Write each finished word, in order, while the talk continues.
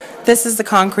This is the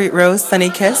Concrete Rose Sunny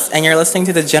Kiss, and you're listening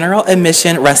to the General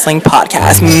Admission Wrestling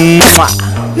Podcast.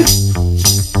 Mwah.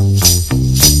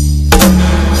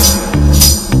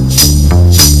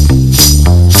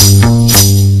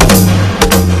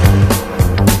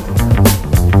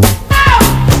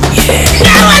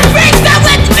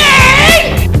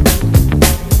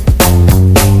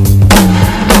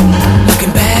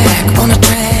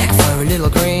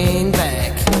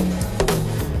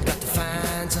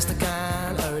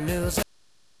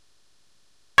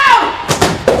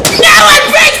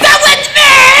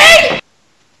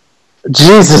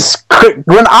 Jesus,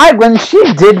 when she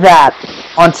did that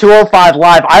on 205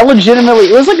 Live, I legitimately,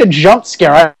 it was like a jump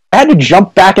scare. I had to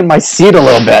jump back in my seat a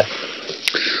little bit.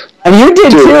 And you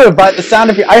did too, by the sound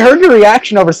of it. I heard your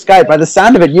reaction over Skype. By the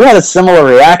sound of it, you had a similar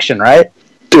reaction, right?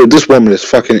 Dude, this woman is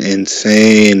fucking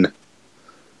insane.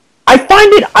 I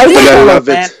love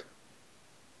it.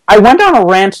 I went on a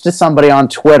rant to somebody on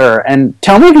Twitter, and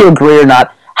tell me if you agree or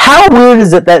not. How weird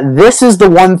is it that this is the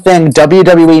one thing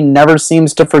WWE never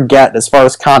seems to forget as far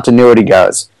as continuity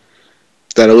goes?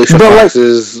 That Alicia Fox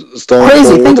is still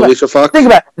crazy. Think Alicia Fox? Think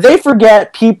about it.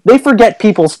 They forget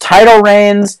people's title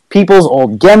reigns, people's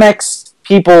old gimmicks,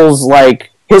 people's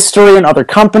history in other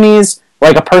companies,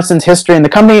 like a person's history in the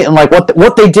company, and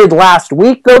what they did last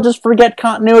week. They'll just forget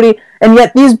continuity, and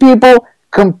yet these people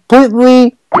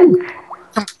completely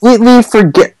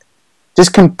forget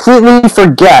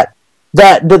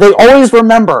that they always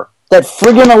remember that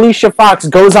friggin' Alicia Fox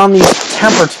goes on these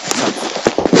temper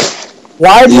tantrums.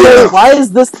 Why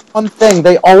is this one thing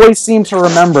they always seem to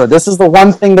remember? This is the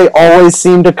one thing they always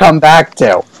seem to come back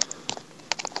to. Of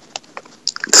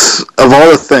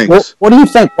all the things. What do you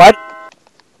think? Why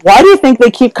do you think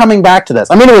they keep coming back to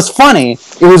this? I mean, it was funny.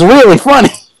 It was really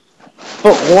funny.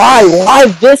 But why? Why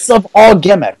this of all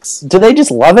gimmicks? Do they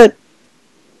just love it?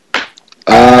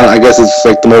 I guess it's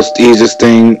the most easiest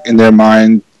thing in their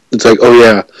mind. It's like, oh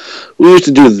yeah, we used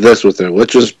to do this with her.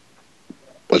 Let's just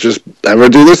have her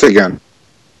do this again.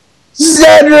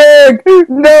 Cedric!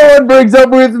 No one breaks up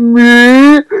with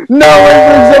me!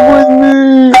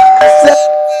 Cedric!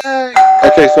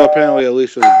 Okay, so apparently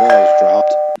Alicia's balls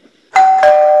dropped.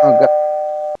 Oh god.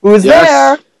 Who's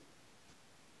there?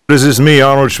 This is me,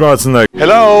 Arnold Schwarzenegger.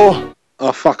 Hello!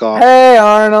 Oh, fuck off. Hey,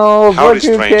 Arnold. Howdy, Look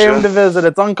who stranger. came to visit.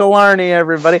 It's Uncle Arnie,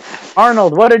 everybody.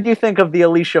 Arnold, what did you think of the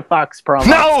Alicia Fox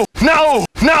promo? No!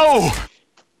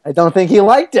 I don't think he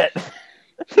liked it.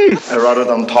 I'd rather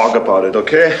don't talk about it,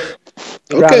 okay?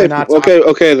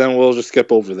 Okay, then we'll just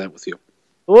skip over that with you.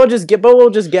 We'll just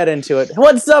get into it.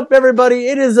 What's up, everybody?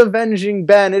 It is Avenging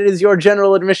Ben. It is your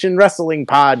General Admission Wrestling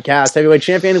Podcast. Heavyweight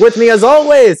champion with me, as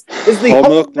always, is the Whole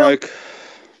Milk Mike.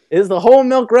 Is the Whole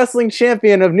Milk Wrestling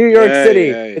Champion of New York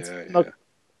City.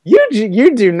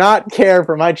 You do not care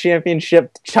for my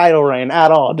championship title reign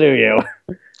at all, do you?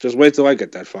 Just wait till I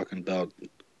get that fucking belt.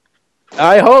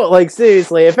 I hope,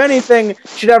 seriously, if anything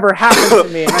should ever happen to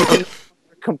me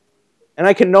and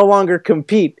I can no longer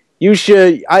compete, you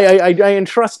should. I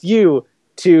entrust you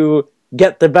to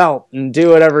get the belt and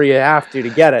do whatever you have to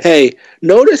get it. Hey,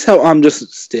 notice how I'm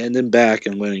just standing back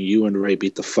and letting you and Ray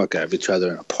beat the fuck out of each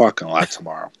other in a parking lot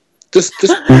tomorrow. Just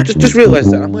realize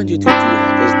that I'm letting you two do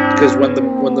that because when the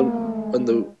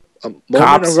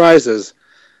moment arises,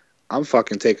 I'm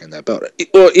fucking taking that belt.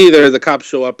 Or either the cops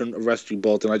show up and arrest you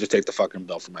both, and I just take the fucking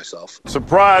belt for myself.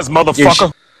 Surprise,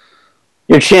 motherfucker!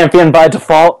 You're champion by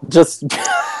default, just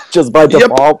by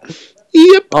default.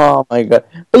 Yep. Oh my god.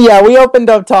 But yeah, we opened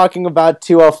up talking about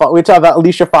 205. We talked about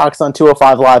Alicia Fox on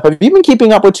 205 Live. Have you been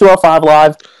keeping up with 205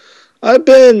 Live? I've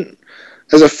been,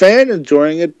 as a fan,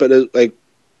 enjoying it, but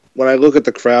when I look at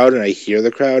the crowd and I hear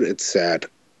the crowd, it's sad.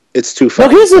 It's too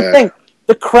fucking sad. Well, here's the thing.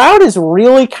 The crowd is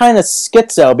really kind of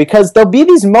schizo, because there'll be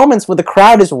these moments where the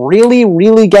crowd is really,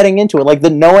 really getting into it. Like the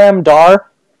Noam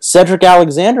Dar Cedric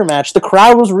Alexander match, the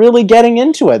crowd was really getting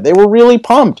into it. They were really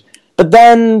pumped. But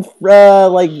then,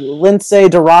 Lindsay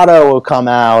Dorado will come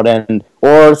out,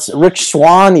 or Rich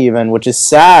Swann even, which is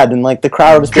sad, and the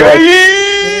crowd will just be like,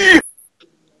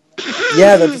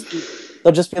 yeah,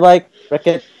 they'll just be like,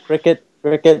 cricket,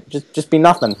 just be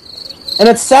nothing. And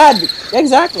it's sad.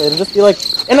 Exactly. It'll just be like,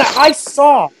 and I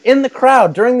saw in the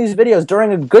crowd during these videos,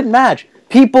 during a good match,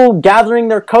 people gathering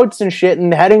their coats and shit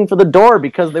and heading for the door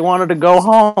because they wanted to go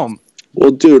home.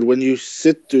 Well, dude, when you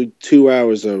sit through 2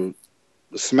 hours of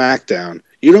Smackdown,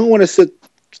 you don't want to sit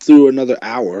through another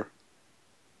hour.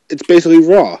 It's basically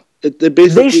Raw. They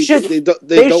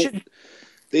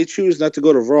choose not to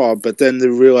go to Raw, but then they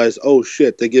realize, oh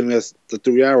shit, they're giving us the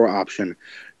 3 hour option.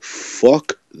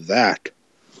 Fuck that.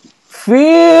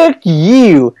 Fuck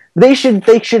you. They should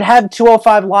have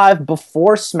 205 Live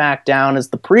before SmackDown as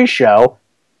the pre-show,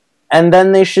 and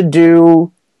then they should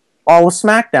do all of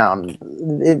SmackDown.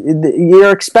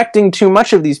 You're expecting too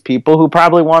much of these people who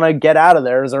probably want to get out of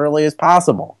there as early as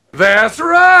possible. That's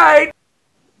right!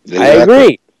 I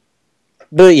agree.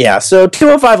 But yeah, so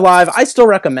 205 Live, I still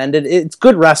recommend it. It's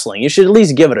good wrestling. You should at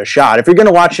least give it a shot. If you're going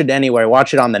to watch it anyway,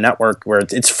 watch it on the network where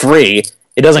it's free.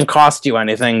 It doesn't cost you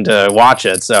anything to watch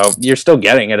it, so you're still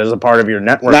getting it as a part of your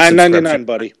network $9.99,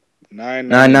 buddy.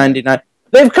 $9.99.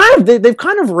 They've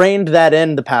kind of reined that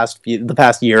in the past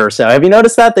year or so. Have you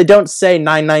noticed that they don't say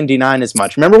 $9.99 as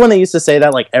much? Remember when they used to say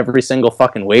that like every single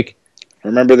fucking week?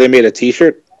 Remember they made a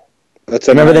T-shirt?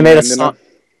 Remember they made a song?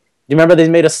 You remember they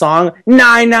made a song?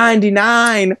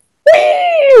 $9.99. Woo!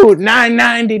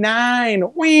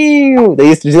 $9.99. Woo! They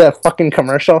used to do that fucking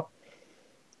commercial.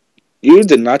 You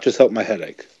did not just help my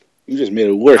headache. You just made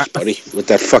it worse, buddy, with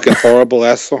that fucking horrible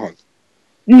ass song.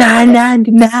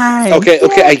 $9.99. Okay,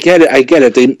 I get it.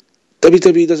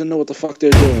 WWE doesn't know what the fuck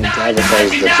they're doing to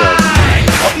advertise themselves.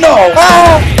 No!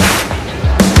 Oh!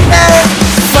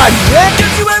 Fuck that!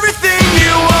 Gives you everything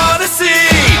you wanna see.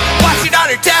 Watch it on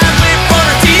your tablet or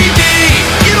TV.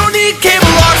 You don't need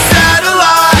cable or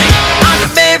satellite. On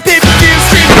demand pay-per-view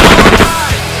streaming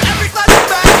online. Every classic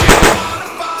match you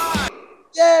wanna find.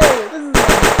 Yay!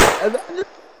 This is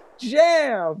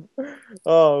jam!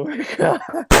 Oh my god.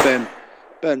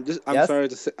 Ben, I'm Yes? sorry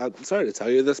to tell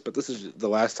you this, but this is the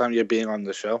last time you're being on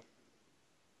the show.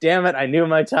 Damn it, I knew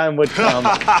my time would come.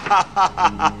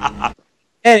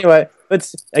 Anyway,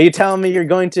 are you telling me you're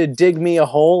going to dig me a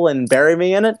hole and bury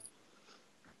me in it?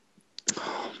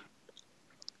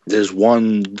 There's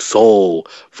one soul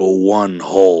for one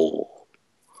hole.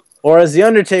 Or as The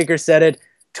Undertaker said it,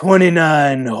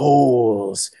 29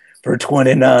 holes for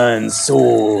 29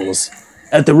 souls.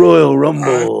 At the Royal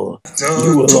Rumble,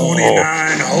 you will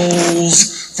 29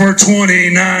 holes for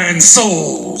 29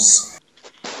 souls.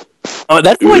 Oh,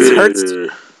 that voice hurts.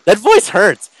 That voice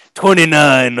hurts.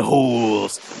 29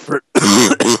 holes for...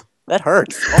 That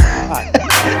hurts. Oh my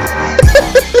god.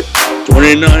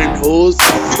 29 holes?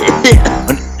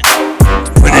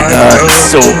 29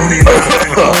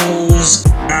 souls.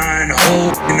 9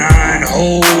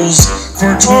 holes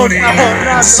for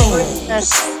 29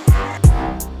 souls.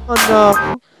 Oh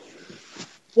no.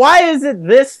 Why is it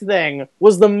this thing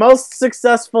was the most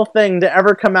successful thing to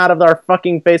ever come out of our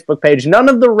fucking Facebook page? None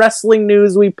of the wrestling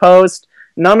news we post,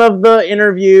 none of the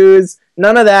interviews,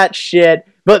 none of that shit.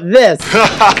 But this,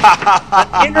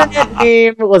 an internet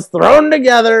meme was thrown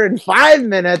together in 5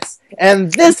 minutes, and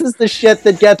this is the shit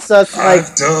that gets us like...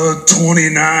 I've dug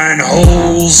 29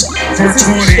 holes for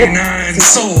 29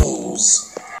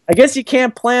 souls. I guess you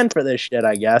can't plan for this shit,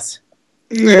 I guess.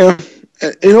 Yeah.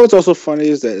 You know what's also funny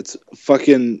is that it's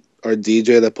fucking our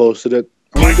DJ that posted it.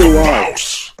 I wonder why.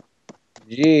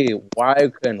 Gee,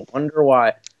 wonder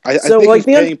why. I think he's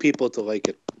paying people to like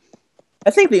it.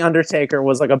 I think The Undertaker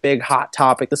was like a big hot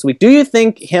topic this week. Do you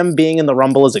think him being in the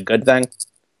Rumble is a good thing?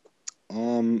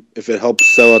 If it helps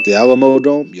sell out the Alamo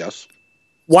Dome, yes.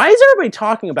 Why is everybody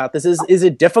talking about this? Is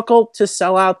it difficult to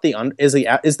sell out is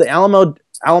the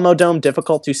Alamo Dome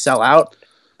difficult to sell out?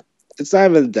 It's not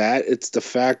even that. It's the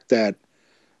fact that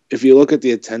if you look at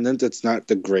the attendance, it's not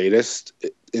the greatest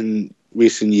in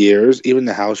recent years. Even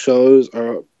the house shows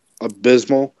are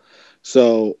abysmal.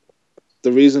 So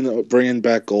the reason that we're bringing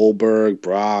back Goldberg,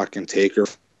 Brock, and Taker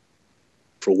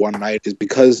for one night is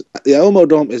because the Alamo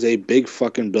Dome is a big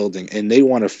fucking building, and they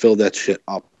want to fill that shit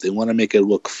up. They want to make it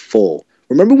look full.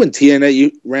 Remember when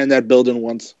TNA ran that building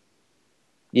once?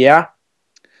 Yeah.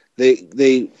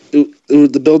 The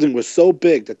building was so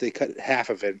big that they cut half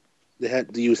of it. They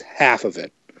had to use half of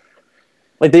it.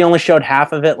 Like they only showed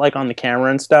half of it, like on the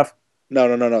camera and stuff.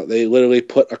 No. They literally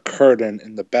put a curtain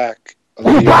in the back of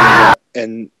the arena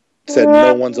and said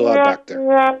no one's allowed back there.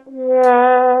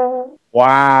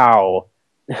 Wow,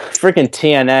 freaking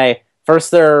TNA!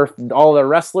 First, all the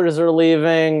wrestlers are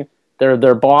leaving.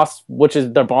 Their boss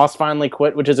finally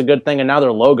quit, which is a good thing, and now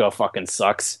their logo fucking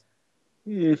sucks.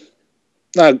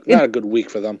 Not a good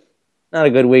week for them. Not a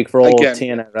good week for old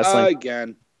TNA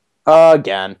wrestling.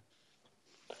 Again.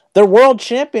 Their world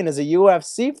champion is a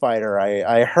UFC fighter,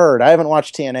 I heard. I haven't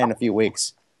watched TNA in a few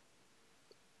weeks.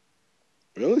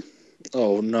 Really?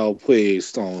 Oh, no,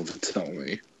 please don't tell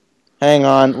me. Hang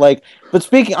on. I'm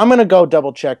going to go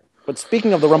double check. But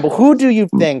speaking of the Rumble, who do you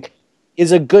think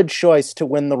is a good choice to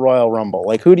win the Royal Rumble?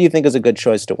 Like, who do you think is a good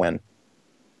choice to win?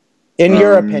 In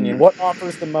your opinion, what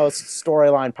offers the most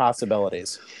storyline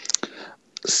possibilities?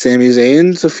 Sami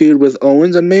Zayn's a feud with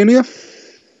Owens and Mania?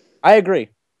 I agree.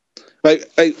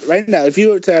 Like right now, if you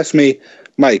were to ask me,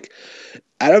 Mike,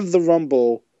 out of the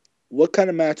Rumble, what kind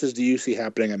of matches do you see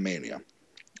happening at Mania?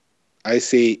 I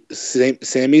see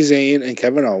Sami Zayn and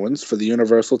Kevin Owens for the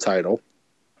Universal title.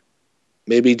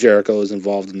 Maybe Jericho is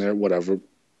involved in there, whatever.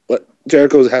 But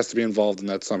Jericho has to be involved in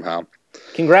that somehow.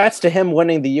 Congrats to him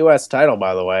winning the U.S. title,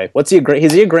 by the way. Is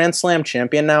he a Grand Slam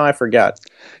champion now? I forget.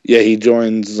 Yeah, he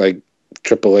joins like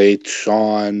Triple H,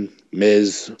 Shawn,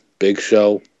 Miz, Big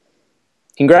Show.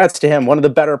 Congrats to him. One of the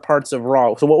better parts of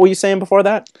Raw. So what were you saying before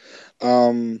that?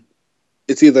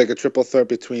 It's either like a triple threat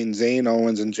between Zayn,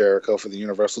 Owens, and Jericho for the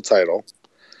Universal title.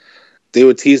 They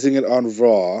were teasing it on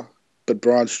Raw, but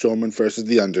Braun Strowman versus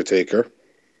The Undertaker.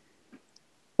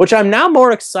 Which I'm now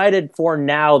more excited for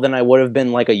now than I would have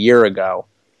been like a year ago.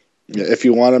 Yeah, if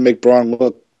you want to make Braun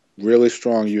look really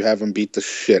strong, you have him beat the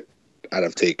shit out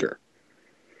of Taker.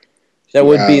 That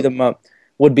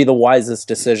would be the wisest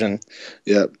decision.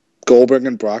 Yeah, Goldberg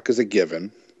and Brock is a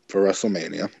given for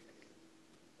WrestleMania.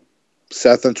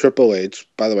 Seth and Triple H,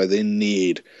 by the way, they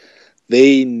need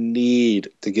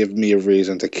to give me a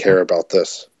reason to care about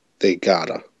this. They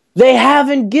gotta. They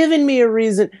haven't given me a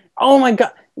reason. Oh my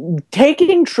god.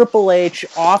 Taking Triple H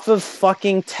off of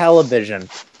fucking television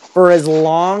for as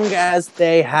long as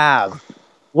they have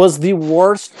was the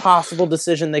worst possible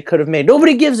decision they could have made.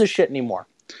 Nobody gives a shit anymore.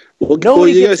 Well,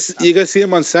 you guys see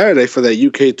him on Saturday for that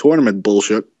UK tournament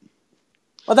bullshit.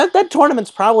 Well, that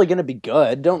tournament's probably going to be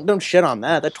good. Don't shit on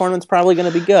that. That tournament's probably going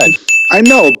to be good. I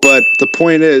know, but the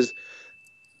point is,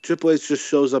 Triple H just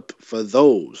shows up for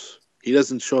those. He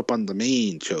doesn't show up on the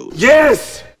main shows.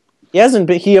 Yes! He hasn't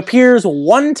been. He appears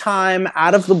one time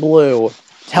out of the blue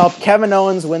to help Kevin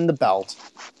Owens win the belt.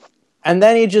 And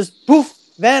then he just, poof,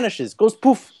 vanishes, goes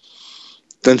poof.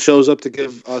 Then shows up to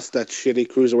give us that shitty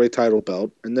Cruiserweight title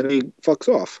belt, and then he fucks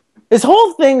off. His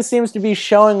whole thing seems to be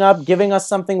showing up, giving us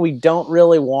something we don't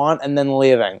really want, and then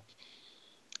leaving.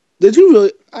 Did you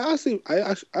really? I was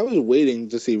waiting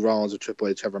to see Rollins or Triple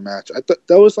H have a match. I thought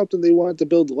that was something they wanted to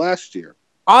build last year.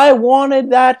 I wanted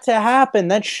that to happen.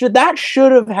 That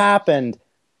should have happened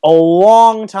a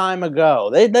long time ago.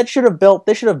 They should have built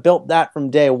that from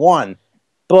day one.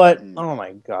 But oh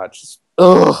my god, just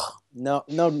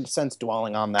no sense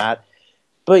dwelling on that.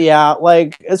 But yeah,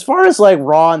 like as far as like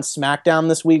Raw and SmackDown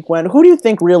this week went, who do you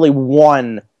think really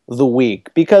won the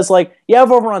week? Because like you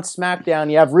have over on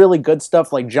SmackDown, you have really good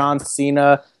stuff like John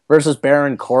Cena versus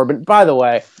Baron Corbin. By the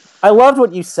way, I loved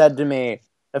what you said to me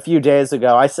a few days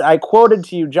ago. I quoted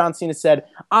to you, John Cena said,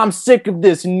 "I'm sick of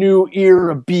this new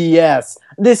era BS.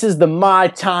 This is the my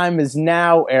time is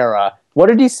now era." What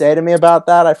did he say to me about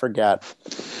that? I forget.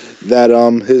 That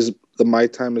the my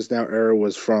time is now era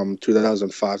was from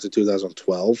 2005 to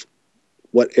 2012.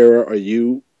 What era are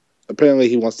you? Apparently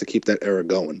he wants to keep that era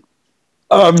going.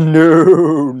 No.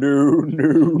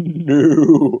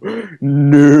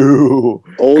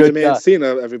 Old Good man guy.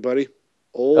 Cena, everybody.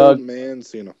 Old man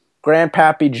Cena.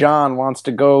 Grandpappy John wants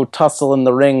to go tussle in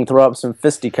the ring, throw up some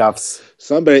fisticuffs.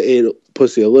 Somebody ate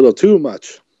pussy a little too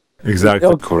much.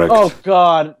 Exactly correct. Oh,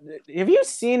 God. Have you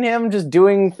seen him just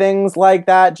doing things like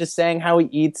that? Just saying how he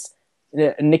eats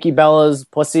Nikki Bella's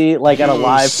pussy like at a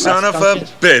live Son press of a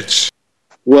conference? bitch.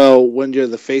 Well, when you're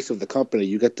the face of the company,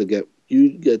 you get to do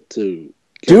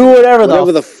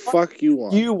whatever the fuck you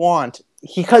want.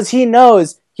 Because he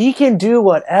knows he can do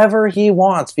whatever he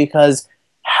wants, because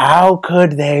how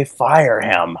could they fire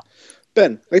him?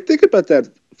 Ben, like think about that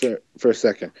for a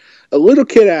second. A little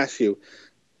kid asks you,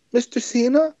 "Mr.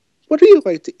 Cena, what do you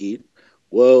like to eat?"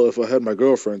 "Well, if I had my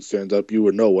girlfriend stand up, you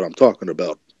would know what I'm talking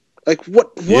about." Like,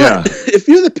 what? Yeah. If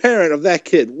you're the parent of that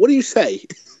kid, what do you say?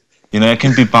 You know, I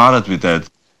can be bothered with that.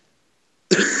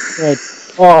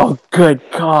 Good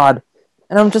God.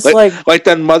 And I'm just like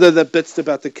that mother that bitched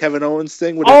about the Kevin Owens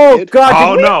thing with her oh, kid?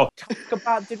 God. Oh, no.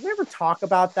 Did we ever talk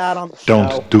about that on the show?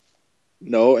 Don't do.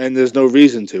 No, and there's no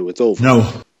reason to. It's over.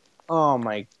 No. Oh,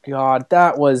 my God.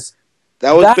 That was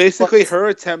basically her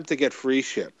attempt to get free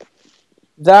shit.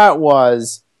 That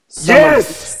was some of the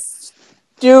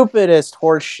stupidest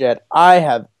horse shit I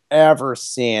have ever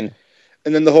seen.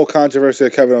 And then the whole controversy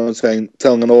of Kevin Owens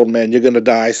telling an old man, "You're going to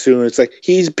die soon." It's like,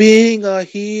 he's being a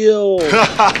heel.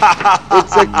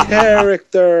 It's a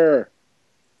character.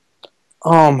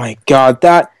 Oh my God,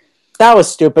 that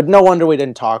was stupid. No wonder we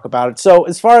didn't talk about it. So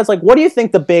as far as like, what do you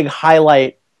think the big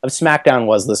highlight of SmackDown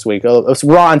was this week? It was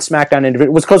Raw and SmackDown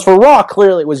individual. It was because for Raw,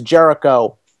 clearly it was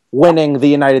Jericho winning the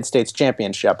United States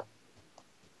Championship.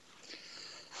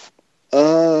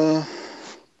 Yeah,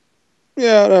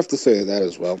 I'd have to say that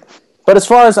as well. But as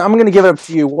far as, I'm going to give it up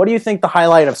to you, what do you think the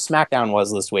highlight of SmackDown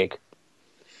was this week?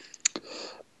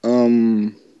 Out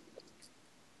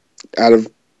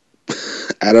of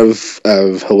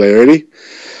hilarity,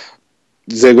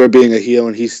 Ziggler being a heel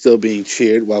and he's still being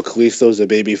cheered while Kalisto's a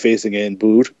babyface and getting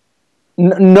booed.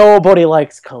 Nobody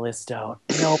likes Callisto.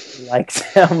 Nobody likes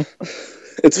him.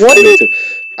 It's What funny do you- too.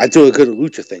 I do a good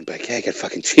lucha thing, but I can't get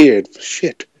fucking cheered for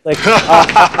shit. Like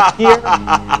here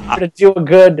to do a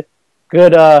good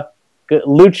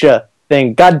lucha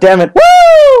thing. God damn it!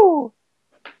 Woo!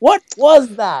 What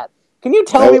was that? Can you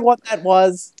tell me what that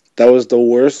was? That was the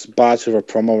worst botch of a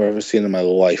promo I've ever seen in my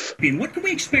life. What can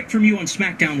we expect from you on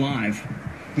Smackdown Live?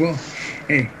 Well,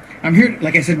 hey, I'm here,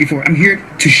 like I said before, I'm here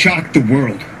to shock the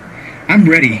world. I'm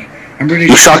ready.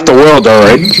 You shocked the world, all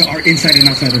right. Lucha are inside and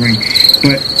outside the ring.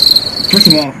 But first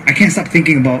of all, I can't stop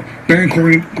thinking about Baron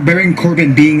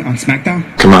Corbin being on SmackDown.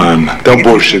 Come on, don't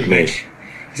bullshit me. Is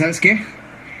that a scare?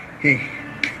 Hey,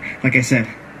 like I said,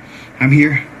 I'm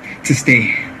here to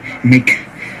stay. Make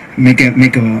a good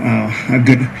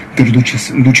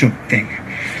lucha thing.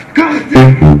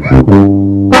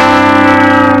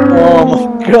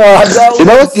 Oh my god!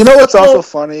 You know what's also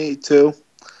funny too?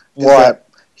 Is What? that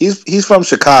he's from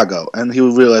Chicago, and he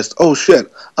realized, oh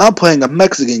shit, I'm playing a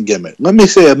Mexican gimmick. Let me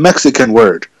say a Mexican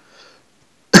word.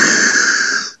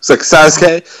 It's like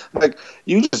Sasuke. Like,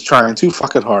 you just trying too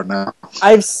fucking hard now.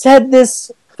 I've said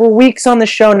this for weeks on the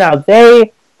show now.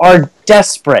 They are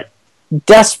desperate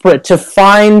to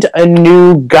find a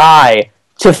new guy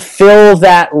to fill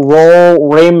that role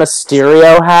Rey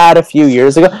Mysterio had a few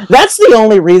years ago. That's the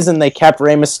only reason they kept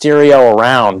Rey Mysterio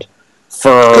around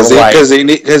for Because they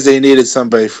needed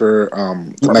somebody for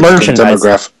the Mexican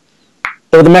demographic.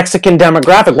 For the Mexican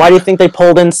demographic. Why do you think they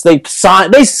pulled in?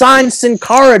 They signed Sin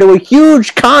Cara to a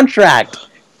huge contract,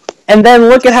 and then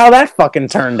look at how that fucking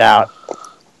turned out.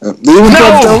 They even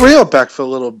brought Del Rio back for a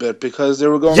little bit because they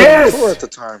were going on tour at the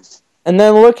time. And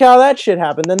then look how that shit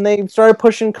happened. Then they started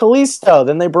pushing Kalisto.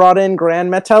 Then they brought in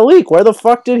Grand Metalik. Where the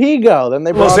fuck did he go? Then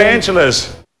they brought Los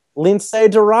Angeles.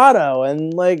 Lince Dorado.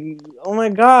 And like, oh my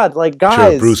god, like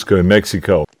guys. Cherubrusca in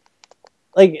Mexico.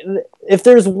 Like, if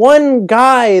there's one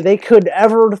guy they could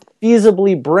ever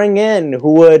feasibly bring in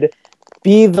who would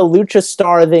be the lucha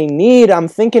star they need, I'm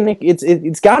thinking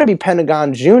it's got to be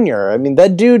Pentagon Jr. I mean,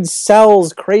 that dude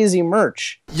sells crazy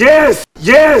merch. Yes!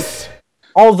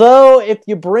 Although, if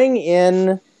you bring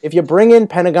in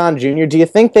Pentagon Jr., do you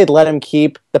think they'd let him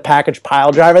keep the package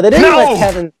pile driver? They didn't let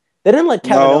Kevin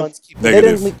Owens keep. They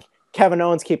didn't let Kevin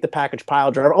Owens keep the package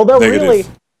pile driver. Although, really,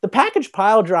 the package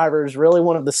pile driver is really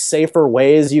one of the safer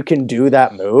ways you can do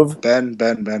that move. Ben.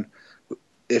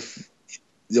 If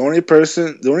the only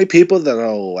people that are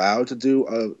allowed to do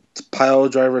a pile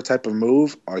driver type of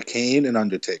move are Kane and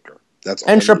Undertaker. That's all.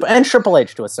 And Triple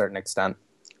H to a certain extent.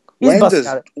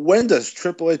 When does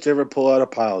Triple H ever pull out a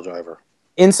pile driver?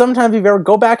 And sometimes if you ever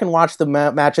go back and watch the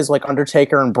matches like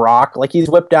Undertaker and Brock, like he's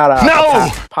whipped out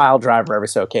a pile driver every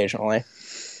so occasionally.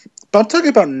 But I'm talking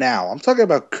about now. I'm talking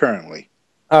about currently.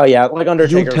 Oh yeah, like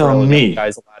Undertaker. You tell really me.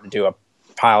 Guys allowed to do a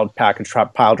pile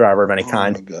driver of any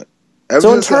kind. Oh my god!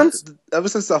 Ever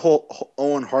since the whole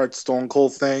Owen Hart Stone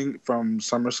Cold thing from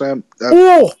SummerSlam,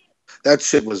 that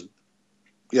shit was.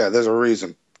 Yeah, there's a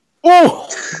reason. Oh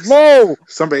no!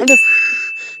 Somebody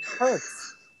hurts.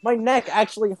 My neck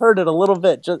actually hurt it a little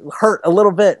bit. Just hurt a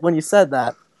little bit when you said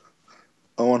that.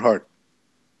 Owen Hart.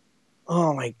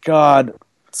 Oh my god,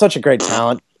 such a great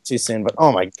talent. Too soon, but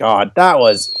oh my god, that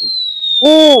was.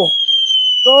 Ooh!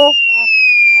 Go back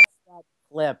and watch that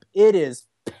clip. It is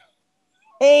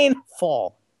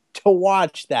painful to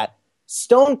watch that.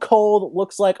 Stone Cold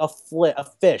looks like a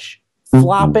fish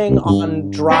flopping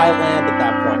on dry land at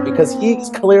that point because he's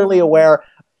clearly aware.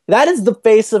 That is the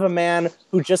face of a man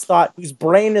who just thought, whose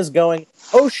brain is going,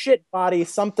 oh shit, body,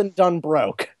 something done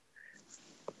broke.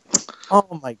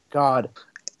 Oh my god.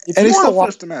 And he still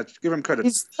finished the match. Give him credit. He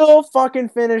still fucking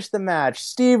finished the match.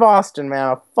 Steve Austin,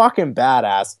 man, a fucking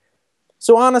badass.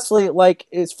 So honestly, like,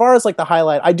 as far as like the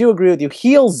highlight, I do agree with you.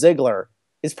 Heel Ziggler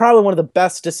is probably one of the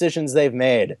best decisions they've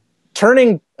made.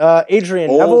 Turning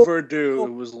Adrian Neville overdue.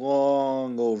 It was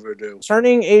long overdue.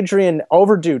 Turning Adrian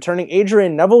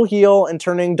Neville heel and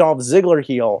turning Dolph Ziggler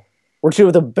heel were two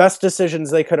of the best decisions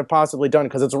they could have possibly done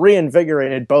because it's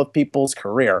reinvigorated both people's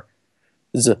career.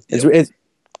 It's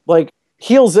like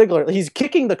heel Ziggler, he's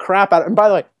kicking the crap out. And by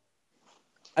the way,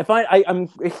 I'm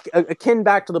akin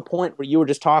back to the point where you were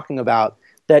just talking about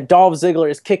that Dolph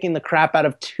Ziggler is kicking the crap out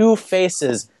of two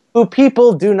faces who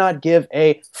people do not give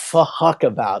a fuck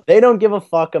about. They don't give a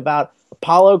fuck about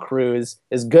Apollo Crews,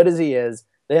 as good as he is.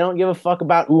 They don't give a fuck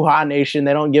about Uhaa Nation.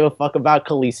 They don't give a fuck about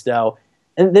Kalisto.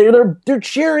 And they're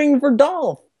cheering for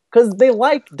Dolph because they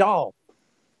like Dolph.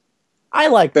 I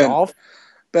like Dolph.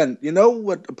 Ben, you know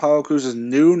what Apollo Crews'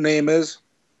 new name is?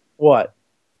 What?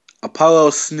 Apollo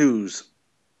Snooze.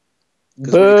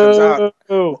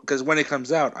 Because when he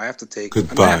comes out, I have to take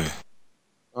Goodbye. a nap.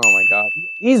 Oh my god.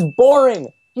 He's boring.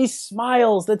 He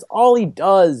smiles. That's all he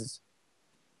does.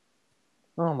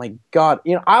 Oh my god.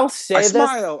 You know, I'll say I this.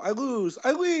 smile. I lose.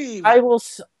 I leave.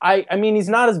 I mean, he's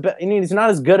not as he's not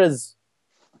as good as.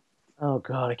 Oh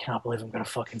god, I cannot believe I'm gonna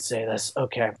fucking say this.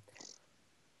 Okay.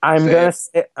 I'm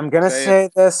gonna say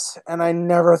this, and I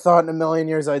never thought in a million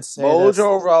years I'd say this.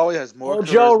 Mojo Rawley has more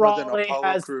Mojo charisma than Rawley Apollo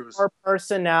has Crews. more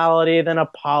personality than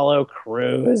Apollo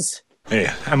Crews. Hey,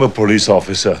 I'm a police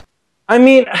officer. I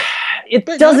mean, it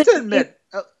But doesn't. not to admit,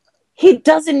 He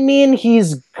doesn't mean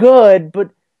he's good, but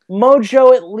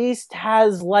Mojo at least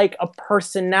has like a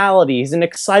personality. He's an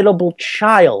excitable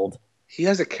child. he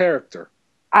has a character.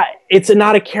 It's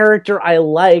not a character I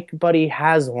like, but he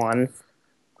has one.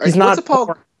 He's not.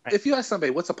 If you ask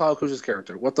somebody, what's Apollo Crews'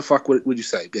 character? What the fuck would you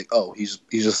say? Be like, oh, he's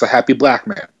just a happy black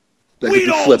man. That We he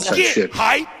flips don't and get shit.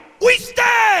 hype. We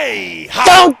stay hype.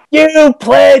 Don't you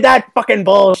play that fucking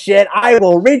bullshit. I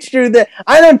will reach through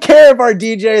I don't care if our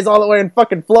DJ is all the way in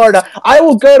fucking Florida. I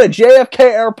will go to JFK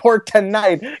Airport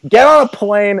tonight, get on a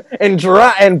plane, and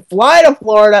fly to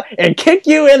Florida and kick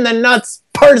you in the nuts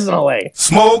personally.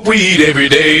 Smoke weed every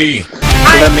day. So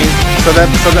that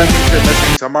means you're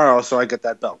missing tomorrow, so I get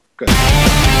that belt. Good.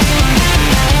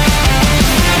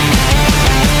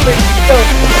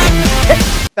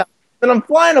 Then I'm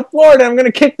flying to Florida, I'm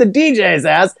gonna kick the DJ's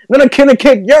ass, then I'm gonna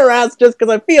kick your ass just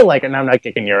because I feel like it. And I'm not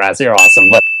kicking your ass, you're awesome,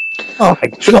 but oh my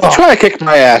god. Try to kick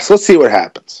my ass. Let's see what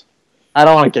happens. I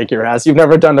don't want to kick your ass. You've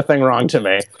never done a thing wrong to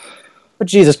me. But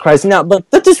Jesus Christ, now, but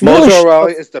that just really Mojo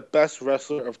Rawley is the best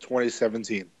wrestler of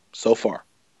 2017 so far.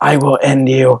 I will end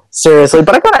you. Seriously.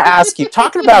 But I gotta ask you,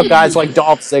 talking about guys like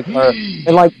Dolph Ziggler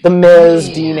and like The Miz,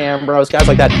 Dean Ambrose, guys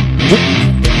like that.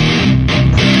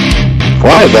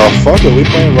 Why the fuck are we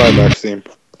playing Ryback's theme?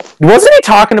 Wasn't he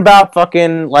talking about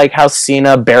fucking like how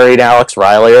Cena buried Alex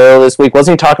Riley earlier this week?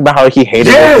 Wasn't he talking about how he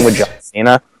hated working with John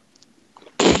Cena?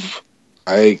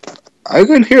 I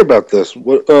didn't hear about this.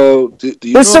 What? Do you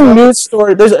There's know some about news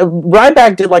story.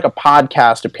 Ryback did like a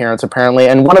podcast appearance apparently,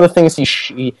 and one of the things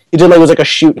he did like was like a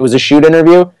shoot. It was a shoot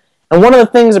interview, and one of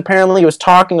the things apparently he was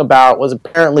talking about was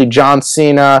apparently John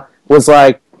Cena was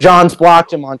like John's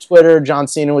blocked him on Twitter. John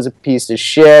Cena was a piece of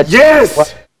shit.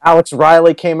 Yes! Alex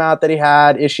Riley came out that he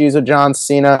had issues with John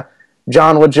Cena.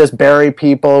 John would just bury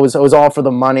people. It was all for the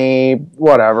money,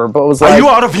 whatever. But it was like, Are you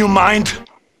out of your mind?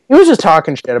 he was just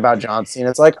talking shit about John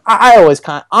Cena. It's like, I always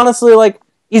kind of, honestly, like,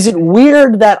 is it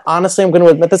weird that, honestly, I'm going to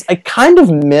admit this, I kind of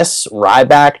miss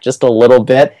Ryback just a little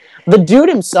bit. The dude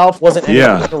himself wasn't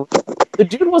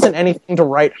anything to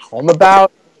write home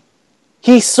about.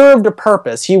 He served a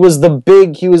purpose. He was the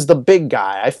big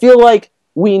guy. I feel like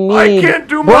we need... I can't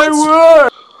do my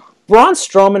work! Braun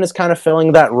Strowman is kind of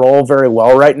filling that role very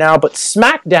well right now, but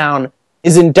SmackDown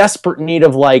is in desperate need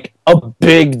of, like, a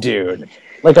big dude.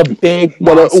 Like a big...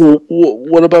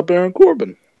 what about Baron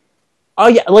Corbin? Oh,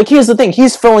 yeah, like, here's the thing.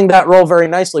 He's filling that role very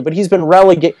nicely, but he's been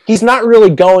relegated. He's not really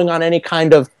going on any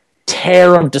kind of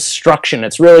tear of destruction.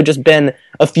 It's really just been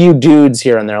a few dudes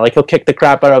here and there. Like, he'll kick the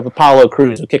crap out of Apollo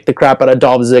Crews. He'll kick the crap out of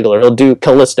Dolph Ziggler. He'll do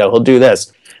Kalisto. He'll do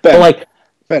this.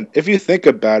 Ben, if you think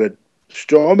about it,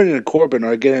 Strowman and Corbin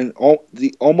are getting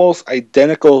the almost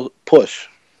identical push.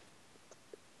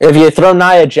 If you throw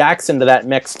Nia Jax into that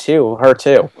mix, too, her,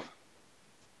 too.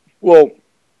 Well,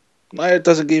 Nia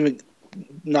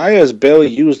is barely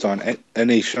used on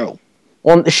any show.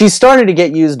 Well, she's starting to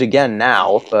get used again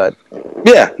now, but...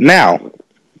 Yeah, now.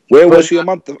 Where was she a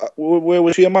month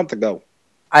ago?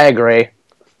 I agree.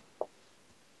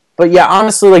 But yeah,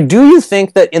 honestly, like, do you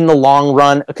think that in the long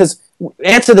run... Because,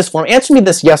 answer this for me. Answer me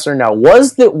this yes or no.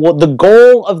 Was the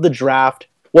goal of the draft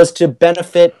was to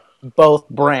benefit both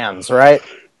brands, right?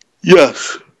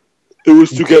 Yes. It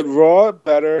was to get Raw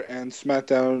better and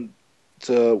SmackDown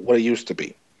to what it used to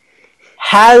be.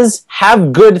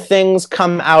 Have good things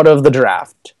come out of the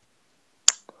draft?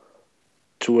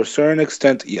 To a certain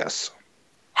extent, yes.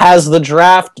 Has the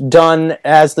draft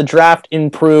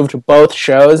improved both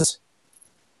shows?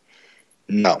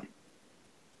 No.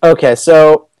 Okay,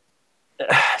 so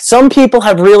some people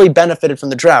have really benefited from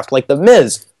the draft, like The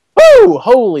Miz. Woo!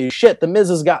 Holy shit, The Miz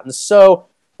has gotten so,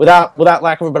 without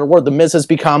lack of a better word, The Miz has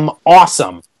become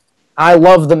awesome. I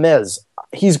love The Miz.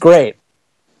 He's great.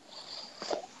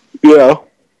 Yeah.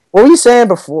 What were you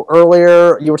saying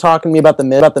earlier? You were talking to me about The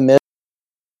Miz.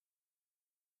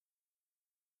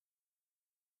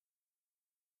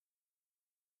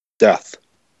 Death.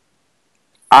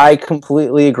 I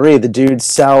completely agree. The dude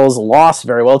sells loss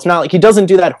very well. It's not like he doesn't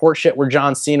do that horseshit where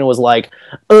John Cena was like,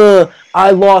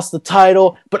 I lost the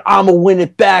title, but I'm going to win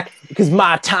it back because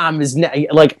my time is now.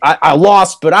 Like, I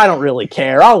lost, but I don't really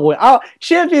care. I'll win.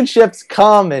 Championships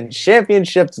come and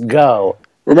championships go.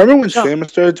 Remember when Sheamus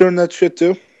started doing that shit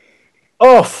too?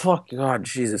 Oh, fuck God,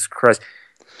 Jesus Christ.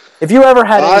 If you ever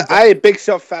had... I big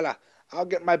show fella. I'll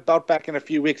get my belt back in a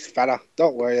few weeks, fella.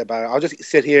 Don't worry about it. I'll just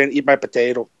sit here and eat my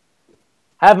potato.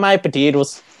 Have my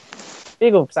potatoes.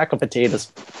 Big old sack of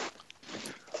potatoes.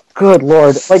 Good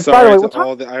Lord. Like, Sorry by the way, to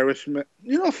all the Irishmen.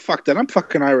 You know, fuck that. I'm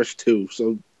fucking Irish too,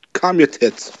 so calm your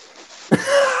tits.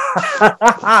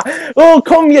 Oh,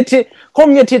 come your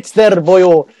tits there,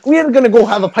 boyo. We're gonna go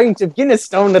have a pint of Guinness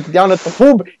down at the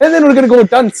pub, and then we're gonna go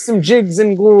dance some jigs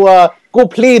and go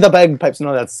play the bagpipes.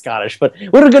 No, that's Scottish, but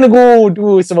we're gonna go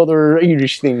do some other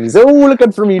Irish things. Oh, look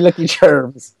out for me, Lucky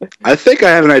Charms. I think I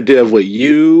have an idea of what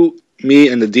you, me,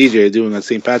 and the DJ are doing on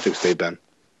St. Patrick's Day, Ben.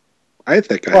 I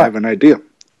think I have an idea.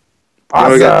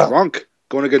 Going to get drunk.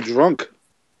 Going to get drunk.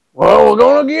 Well, we're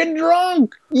gonna get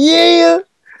drunk. Yeah.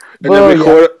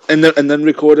 And then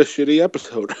record a shitty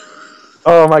episode.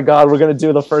 Oh my God, we're gonna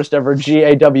do the first ever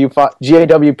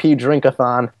GAWP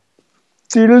drink-a-thon.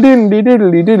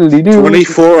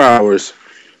 24 hours.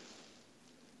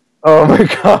 Oh my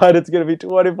God, it's gonna be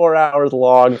 24 hours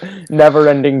long,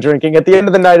 never-ending drinking. At the end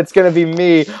of the night, it's gonna be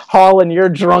me hauling your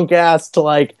drunk ass to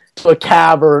a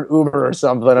cab or an Uber or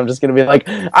something. I'm just gonna be like,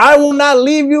 I will not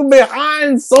leave you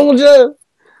behind, soldier.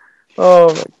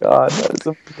 Oh my God, that is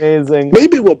amazing.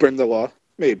 Maybe we'll bring the law.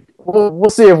 Maybe we'll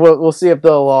see if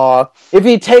the law, if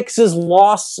he takes his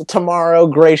loss tomorrow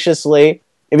graciously.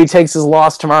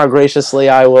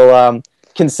 I will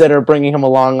consider bringing him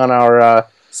along on our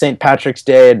St. Patrick's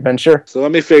Day adventure. So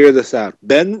let me figure this out.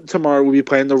 Ben tomorrow will be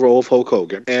playing the role of Hulk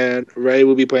Hogan, and Ray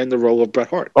will be playing the role of Bret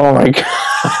Hart. Oh my God.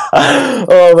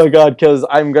 Oh my God, because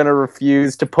I'm going to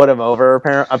refuse to put him over,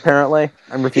 apparently.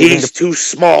 I'm refusing. He's too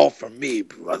small for me,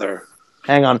 brother.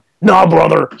 Hang on. Nah,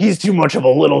 brother, he's too much of a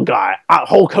little guy.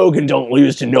 Hulk Hogan don't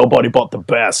lose to nobody but the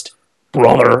best,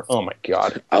 brother. Oh my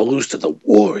God. I'll lose to the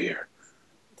Warrior.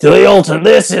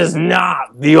 This is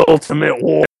not the Ultimate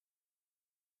War.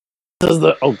 This is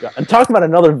oh God. I'm talking about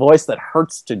another voice that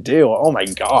hurts to do. Oh my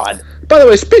God. By the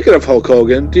way, speaking of Hulk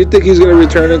Hogan, do you think he's going to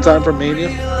return in time for Mania?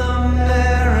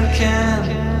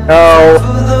 No.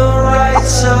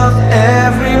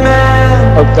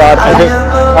 Oh God, I think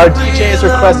our DJ is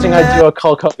requesting I do a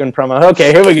Hulk Hogan promo.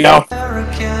 Okay, here we go. Woo.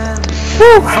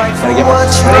 Gotta get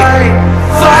Fight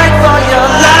for your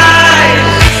life.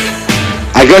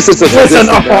 I guess it's a listen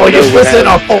up,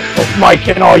 Mike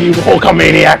and all you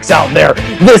Hulkamaniacs out there.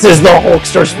 This is the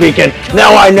Hulkster speaking.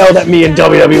 Now I know that me and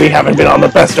WWE haven't been on the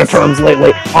best of terms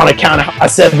lately on account of I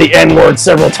said the N-word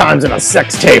several times in a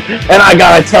sex tape. And I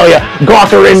gotta tell you,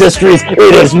 Gawker Industries,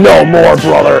 it is no more,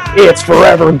 brother. It's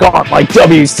forever gone like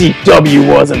WCW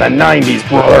was in the 90s,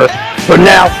 brother. But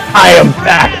now I am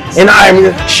back, and I am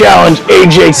here to challenge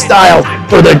AJ Styles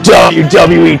for the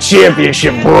WWE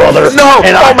Championship, brother. No!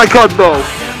 Oh my God, no!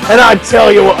 And I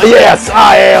tell you what, yes,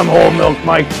 I am Whole Milk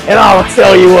Mike, and I'll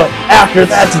tell you what, after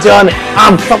that's done,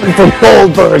 I'm coming for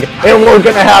Goldberg, and we're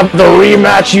gonna have the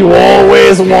rematch you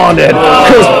always wanted.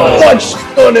 Cause what you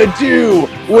gonna do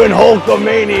when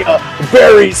Hulkamania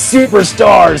buries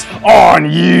superstars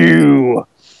on you?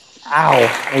 Ow.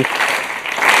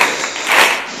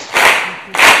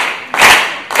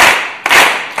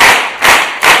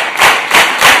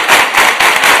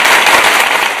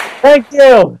 Thank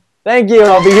you.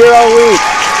 I'll be here all week.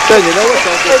 Ben, you know what's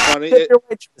also funny?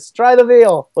 Try the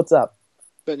veal. What's up?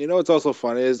 Ben, you know what's also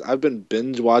funny is I've been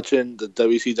binge watching the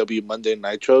WCW Monday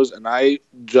Nitros, and I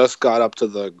just got up to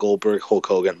the Goldberg Hulk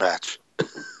Hogan match.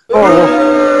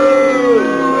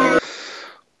 Oh.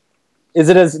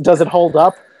 Does it hold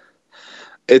up?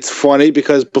 It's funny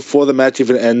because before the match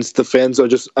even ends, the fans are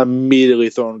just immediately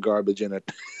throwing garbage in it.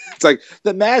 It's like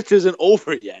the match isn't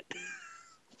over yet.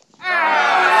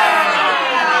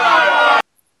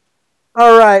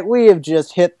 All right, we have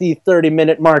just hit the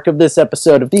 30-minute mark of this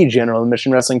episode of the General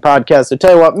Admission Wrestling Podcast. So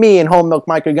tell you what, me and Whole Milk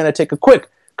Mike are going to take a quick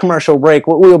commercial break.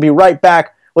 We will be right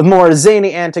back with more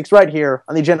zany antics right here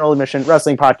on the General Admission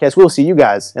Wrestling Podcast. We'll see you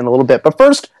guys in a little bit. But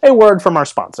first, a word from our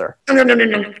sponsor. I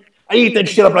eat that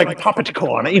shit up like puppet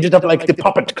corn. I eat it up like the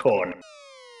puppet corn.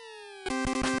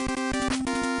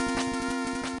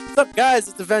 What's up, guys?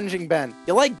 It's Avenging Ben.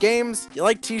 You like games? You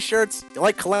like t-shirts? You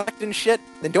like collecting shit?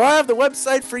 Then do I have the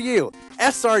website for you?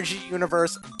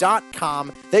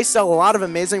 srguniverse.com. They sell a lot of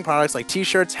amazing products like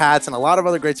t-shirts, hats, and a lot of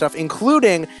other great stuff,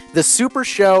 including the Super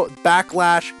Show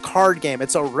Backlash card game.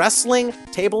 It's a wrestling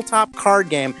tabletop card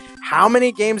game. How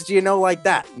many games do you know like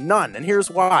that? None, and here's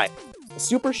why. The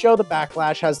Super Show The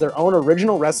Backlash has their own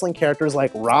original wrestling characters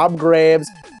like Rob Graves,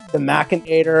 the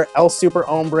Machinator, El Super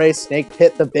Hombre, Snake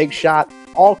Pit, The Big Shot,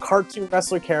 all cartoon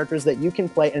wrestler characters that you can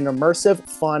play in an immersive,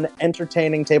 fun,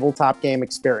 entertaining tabletop game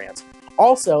experience.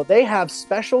 Also, they have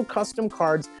special custom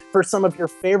cards for some of your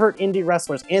favorite indie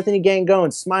wrestlers, Anthony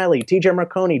Gangone, Smiley, TJ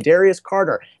Marconi, Darius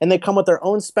Carter, and they come with their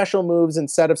own special moves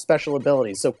and set of special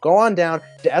abilities. So go on down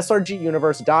to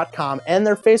srguniverse.com and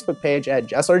their Facebook page at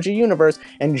srguniverse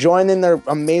and join in their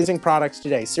amazing products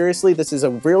today. Seriously, this is a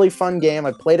really fun game.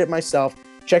 I played it myself.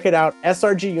 Check it out,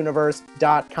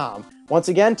 srguniverse.com. Once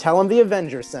again, tell them the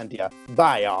Avengers sent you.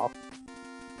 Bye, y'all.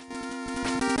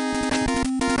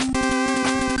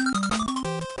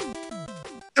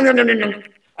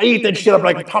 I eat that shit up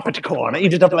like poppet corn. I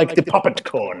eat it up like the poppet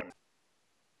corn.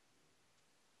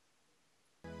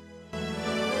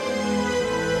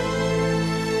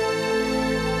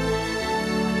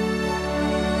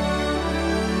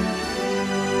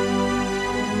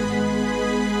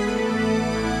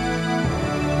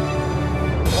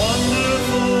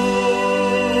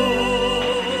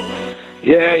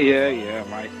 Yeah,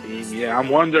 my theme. Yeah, I'm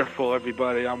wonderful,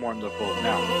 everybody. I'm wonderful.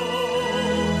 Now,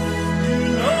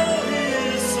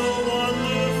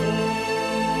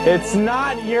 It's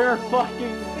not your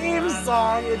fucking theme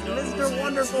song. It's Mr.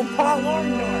 Wonderful Paul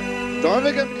Orndorff. don't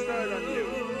ever get me started on you.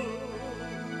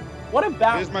 What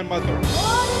about... Here's my mother.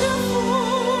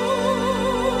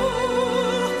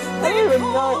 I don't even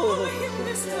know who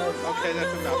this is. Okay,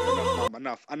 that's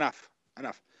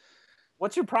enough.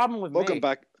 What's your problem with me?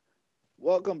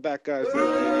 Welcome back, guys, to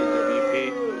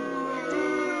AWP.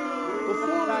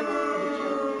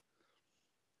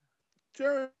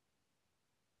 During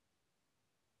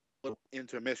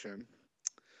intermission,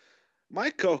 my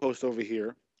co-host over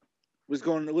here was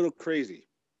going a little crazy.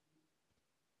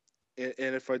 And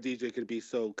if our DJ could be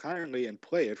so kindly and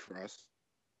play it for us.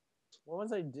 What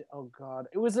was I do? Oh, God.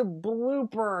 It was a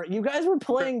blooper. You guys were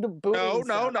playing the booting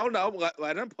sound. No.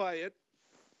 Let him play it.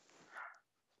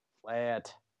 Play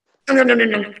it. I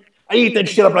eat that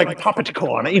shit up like poppet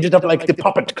corn. I eat it up like the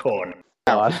poppet corn.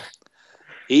 God.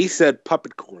 He said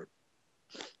puppet corn.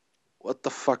 What the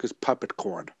fuck is puppet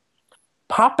corn?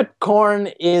 Poppet corn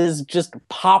is just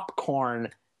popcorn,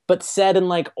 but said in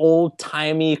like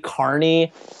old-timey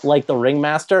carny, like the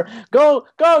ringmaster. Go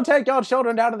take your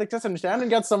children down to the kitchen stand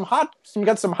and get some hot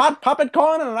poppet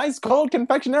corn and an ice cold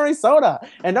confectionery soda.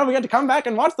 And don't forget to come back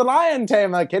and watch The Lion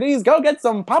Tamer, kiddies. Go get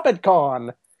some poppet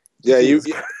corn. Yeah,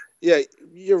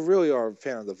 you really are a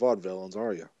fan of the vaudevillains,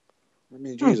 are you? I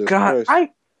mean, Jesus God,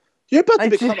 Christ. You're about to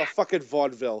become a fucking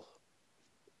vaudeville.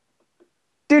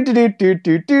 I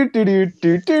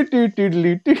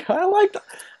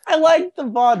like the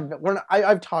vaudeville.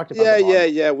 I've talked about.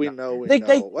 Yeah. We know. They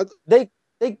gave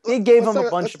him a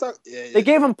bunch. They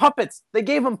gave him puppets.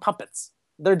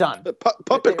 They're done.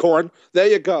 Puppet corn. There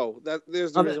you go.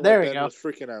 There's the reason there why you Ben go. was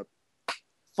freaking out.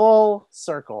 Full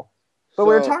circle. But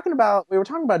we were talking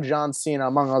about John Cena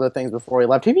among other things before he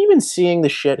left. Have you been seeing the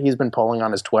shit he's been pulling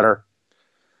on his Twitter,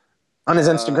 on his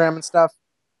Instagram and stuff?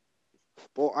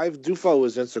 Well, I do follow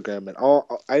his Instagram, and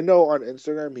I know on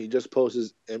Instagram he just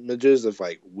posts images of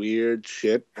like weird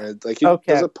shit, and like he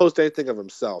doesn't post anything of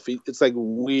himself. It's like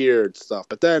weird stuff.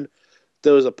 But then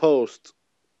there was a post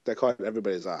that caught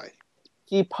everybody's eye.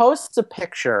 He posts a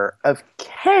picture of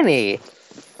Kenny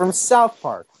from South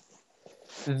Park.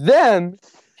 Then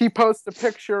he posts a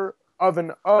picture of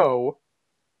an O,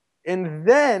 and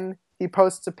then he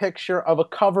posts a picture of a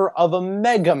cover of a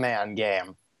Mega Man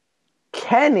game.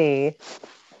 Kenny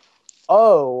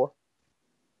O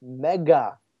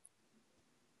Mega.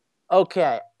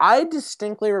 Okay, I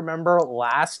distinctly remember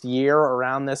last year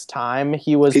around this time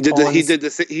he did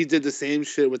the same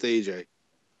shit with AJ.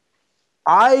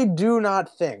 I do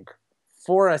not think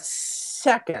for a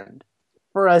second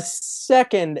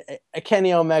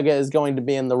Kenny Omega is going to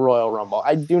be in the Royal Rumble.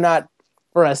 I do not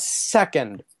for a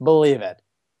second believe it.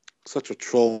 Such a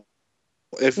troll.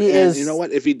 You know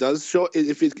what? If he does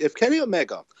if Kenny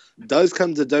Omega does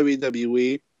come to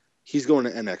WWE, he's going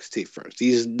to NXT first.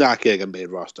 He's not getting a main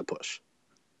roster push.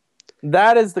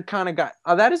 That is the kind of guy.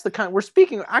 We're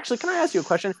speaking. Actually, can I ask you a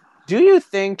question? Do you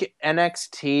think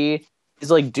NXT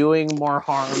is like doing more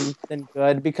harm than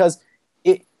good? Because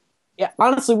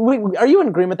honestly, are you in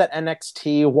agreement that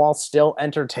NXT, while still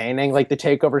entertaining, like the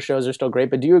takeover shows are still great,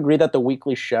 but do you agree that the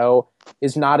weekly show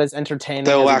is not as entertaining?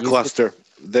 They're lackluster.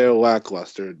 They're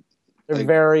lackluster. They're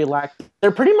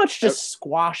pretty much just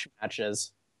squash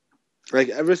matches. Like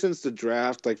ever since the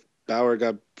draft, like Bauer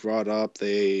got brought up,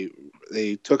 they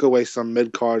took away some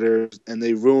mid-carders and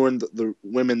they ruined the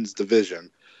women's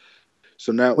division.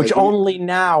 So now, which only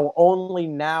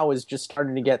now is just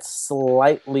starting to get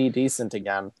slightly decent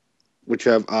again. Which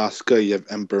you have Asuka, you have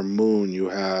Ember Moon, you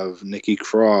have Nikki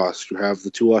Cross, you have the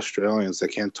two Australians that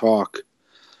can't talk.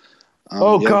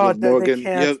 God, they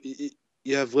can't.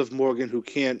 You have Liv Morgan who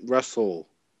can't wrestle.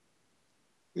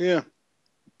 Yeah.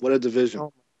 What a division.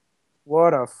 Oh,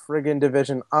 what a friggin'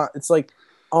 division. It's like,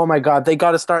 oh my God, they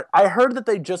got to start. I heard that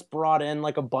they just brought in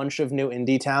like a bunch of new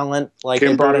indie talent. Like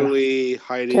they brought in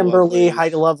Kimberly,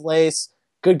 Heidi Lovelace.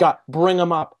 Good God, bring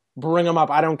them up. Bring them up.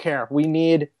 I don't care. We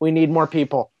need more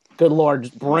people. Good Lord,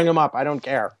 just bring them up. I don't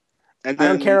care. And then, I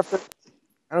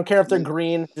don't care if they're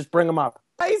green. Just bring them up.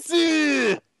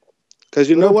 Because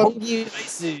you know what?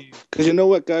 Because you know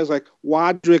what, guys, like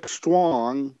Roderick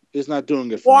Strong is not doing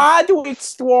it for me. Roderick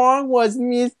Strong was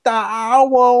Mr.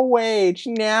 ROH.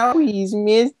 Now he's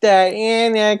Mr.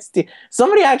 NXT.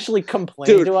 Somebody actually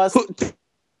complained to us.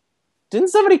 Didn't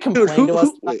somebody complain to us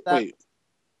about that? Wait.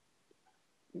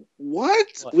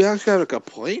 What? We actually have a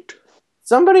complaint?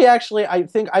 Somebody actually, I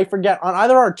think, I forget, on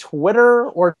either our Twitter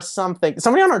or something,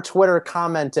 somebody on our Twitter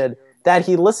commented that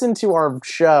he listened to our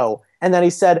show and then he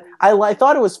said, I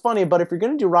thought it was funny, but if you're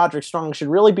going to do Roderick Strong, it should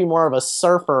really be more of a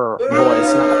surfer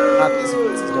voice, not these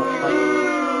voices.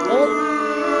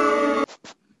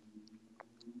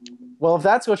 Well, if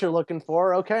that's what you're looking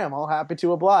for, okay, I'm all happy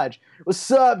to oblige. What's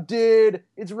up, dude?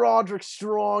 It's Roderick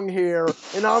Strong here,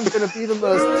 and I'm going to be the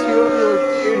most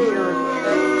tubular dude here.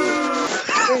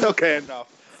 Okay, enough.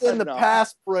 In the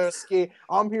past, broski,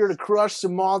 I'm here to crush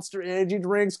some Monster Energy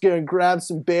drinks, go and grab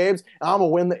some babes, and I'm going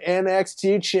to win the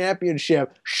NXT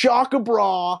Championship. Shaka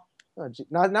bra. Oh,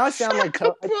 now I sound like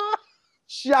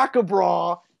Shaka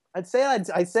bra. I say I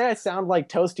sound like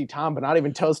Toasty Tom, but not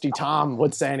even Toasty Tom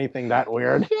would say anything that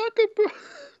weird. Shaka bra.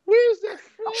 Where's that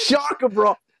from? Shaka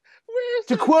bra.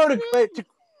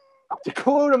 To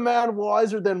quote a man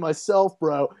wiser than myself,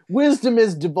 bro, wisdom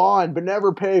is divine, but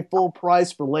never pay full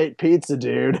price for late pizza,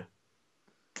 dude.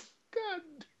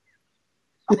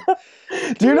 God.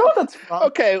 Do you know what that's from?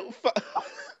 Okay.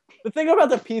 The thing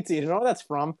about the pizza, do you know what that's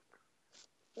from?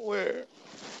 Where?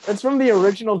 It's from the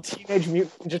original Teenage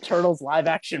Mutant Ninja Turtles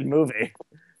live-action movie.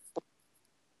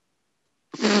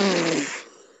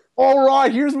 All right,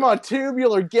 here's my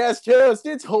tubular guest host.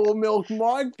 It's Whole Milk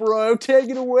Mike, bro. Take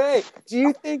it away. Do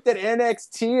you think that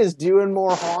NXT is doing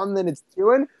more harm than it's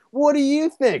doing? What do you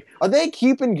think? Are they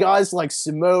keeping guys like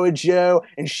Samoa Joe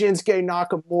and Shinsuke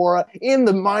Nakamura in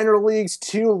the minor leagues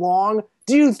too long?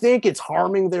 Do you think it's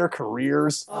harming their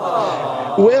careers?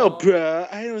 Well,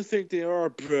 bruh, I don't think they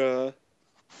are, bruh.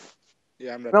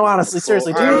 Yeah, I'm not. No, honestly,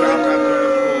 seriously. Yeah.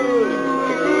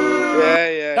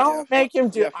 Don't make him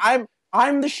do.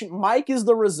 I'm the Mike is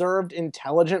the reserved,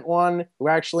 intelligent one who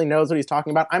actually knows what he's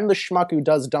talking about. I'm the schmuck who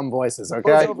does dumb voices.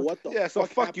 Okay. So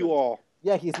fuck you all.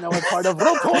 Yeah, he's no part of.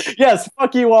 Yes,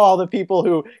 fuck you all, the people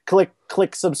who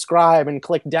click subscribe and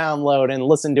click download and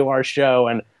listen to our show,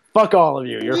 and fuck all of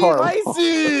you. You're horrible.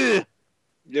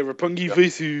 Yeah, Rapungi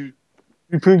Visu.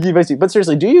 But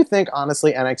seriously, do you think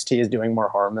honestly NXT is doing more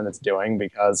harm than it's doing?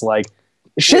 Because like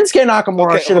Shinsuke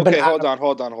Nakamura should have been. Hold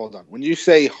on. When you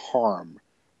say harm,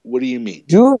 what do you mean?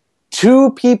 To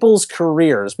people's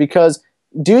careers, because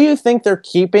do you think they're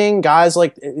keeping guys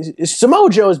like Samoa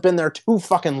Joe has been there too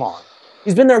fucking long?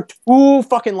 He's been there too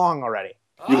fucking long already.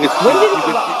 You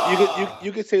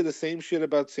could say the same shit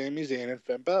about Sami Zayn and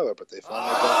Finn Balor, but they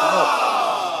finally got them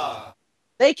up.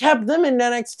 They kept them in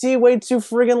NXT way too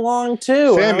friggin' long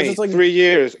too. Sami, 3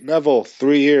 years. Neville,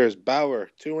 3 years.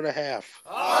 Balor,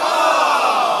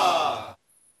 2.5.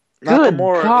 Good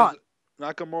God.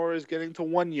 Nakamura is getting to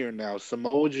 1 year now.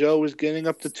 Samoa Joe is getting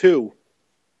up to 2.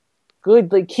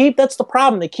 Good. That's the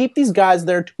problem. They keep these guys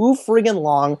there too friggin'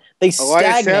 long. They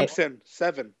stagnate. Elias Sampson,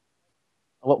 7.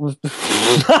 What was? Well,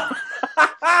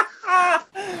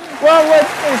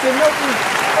 let's face it.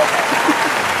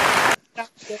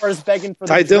 Nobody's begging for.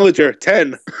 Ty Dillinger,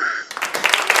 10.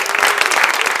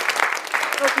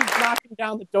 Nobody's knocking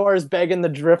down the doors begging the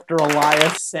Drifter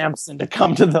Elias Sampson to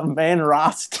come to the main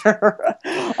roster.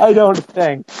 I don't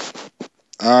think.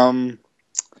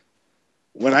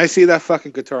 When I see that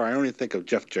fucking guitar, I only think of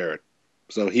Jeff Jarrett.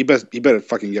 So he better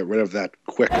fucking get rid of that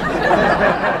quick. Your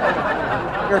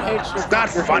hatred. Not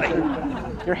funny.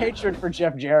 Your hatred for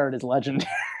Jeff Jarrett is legendary.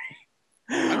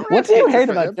 What do you hate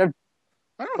about Jeff?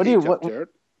 I don't hate Jeff Jarrett.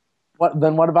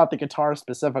 What about the guitar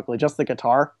specifically? Just the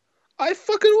guitar? I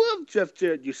fucking love Jeff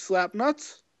Jarrett. You slap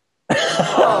nuts.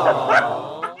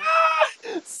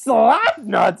 Slap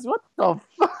nuts? What the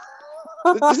fuck?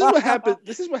 This is what happens.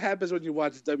 This is what happens when you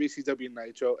watch WCW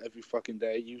Nitro every fucking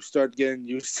day. You start getting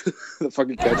used to the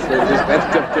fucking catchphrases.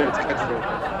 That's Jeff Jarrett's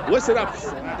catchphrase. What's it up?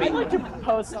 I'd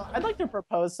like to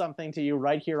propose something to you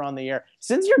right here on the air.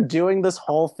 Since you're doing this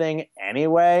whole thing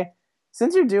anyway,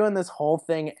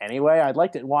 I'd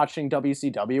like to watching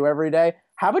WCW every day.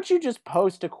 How about you just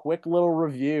post a quick little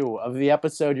review of the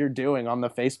episode you're doing on the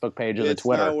Facebook page or the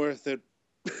Twitter? It's not worth it.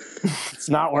 It's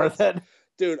not worth it.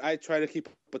 Dude, I try to keep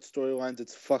up with storylines.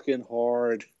 It's fucking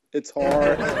hard. It's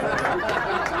hard.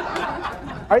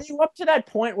 Are you up to that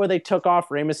point where they took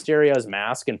off Rey Mysterio's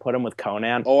mask and put him with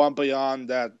Conan? Oh, I'm beyond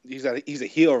that. He's a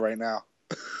heel right now.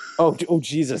 Oh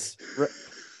Jesus.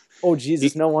 Oh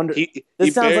Jesus! No wonder.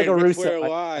 This sounds like a Ric Russo. Flair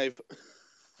alive.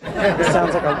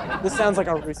 This sounds like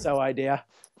a Russo idea.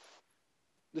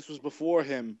 This was before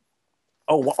him.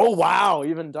 Oh wow!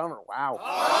 Even dumber. Wow.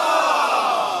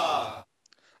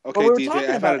 Okay, well, DJ,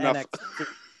 I've had enough. NXT.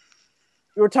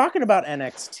 We were talking about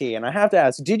NXT, and I have to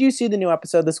ask: did you see the new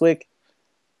episode this week?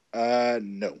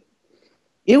 No.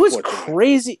 It was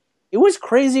crazy. It was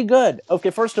crazy good. Okay,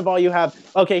 first of all, you have.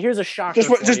 Okay, here's a shocker.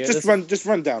 Just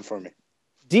run down for me.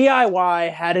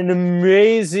 DIY had an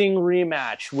amazing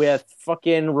rematch with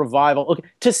fucking Revival. Okay,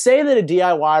 to say that a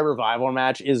DIY Revival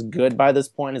match is good by this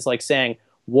point is like saying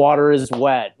water is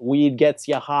wet, weed gets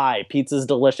you high, pizza's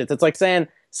delicious. It's like saying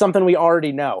something we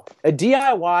already know. A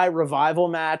DIY Revival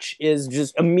match is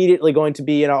just immediately going to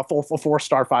be a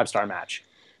 4-star, 5-star match.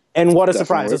 And what a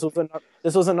surprise.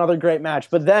 This was another great match.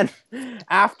 But then,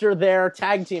 after their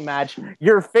tag team match,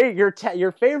 your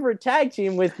favorite tag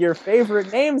team with your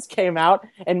favorite names came out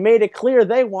and made it clear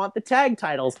they want the tag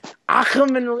titles.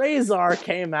 Achim and Razor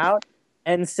came out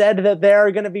and said that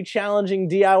they're going to be challenging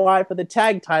DIY for the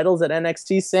tag titles at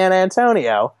NXT San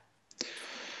Antonio.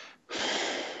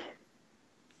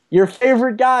 Your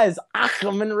favorite guys,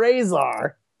 Achim and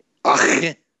Razor.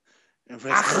 Achim and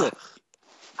Razor.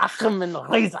 Achim and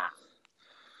Razor.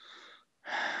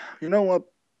 You know what?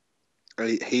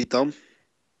 I hate them,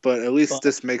 but at least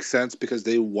this makes sense because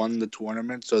they won the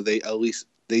tournament, so they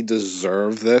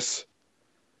deserve this.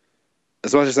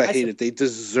 As much as I hate it, they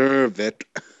deserve it.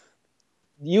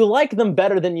 You like them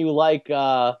better than you like.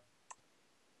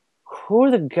 Who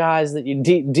are the guys that you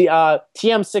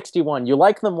TM61? You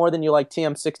like them more than you like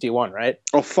TM61, right?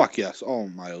 Oh fuck yes! Oh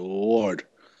my lord!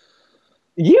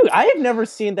 I have never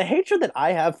seen the hatred that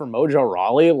I have for Mojo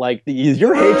Rawley, like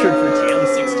your hatred for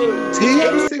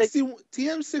TM61.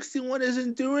 TM61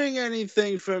 isn't doing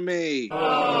anything for me.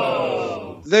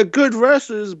 Oh. They're good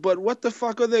wrestlers, but what the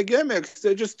fuck are their gimmicks?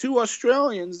 They're just two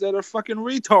Australians that are fucking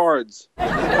retards.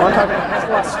 I'm talking about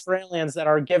two Australians that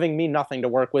are giving me nothing to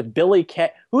work with. Billy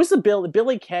Kay. Who's the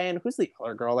Billy Kay, and who's the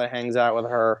other girl that hangs out with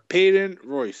her? Peyton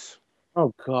Royce.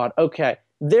 Oh God. Okay,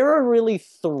 there are really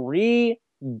three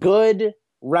good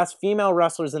female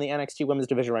wrestlers in the NXT Women's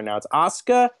Division right now. It's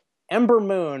Asuka, Ember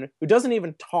Moon, who doesn't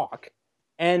even talk,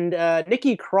 and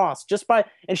Nikki Cross.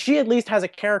 And she at least has a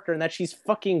character in that she's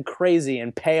fucking crazy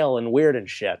and pale and weird and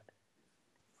shit.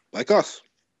 Like us.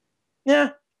 Yeah.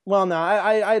 Well, no,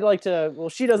 I'd like to. Well,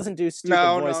 she doesn't do stupid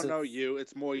voices. No, you.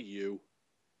 It's more you.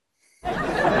 Oh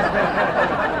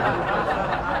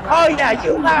yeah,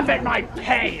 you laugh at my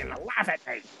pain. Laugh at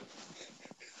me.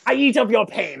 I eat up your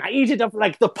pain. I eat it up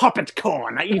like the puppet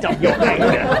corn. I eat up your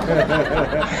anger.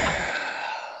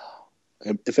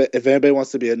 If anybody wants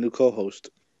to be a new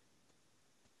co-host,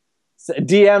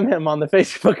 DM him on the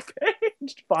Facebook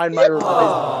page. Find my replacement.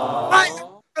 I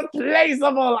am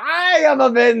replaceable. I am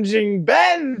avenging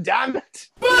Ben. Damn it!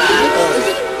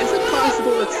 Is it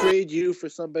possible to trade you for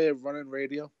somebody running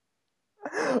radio?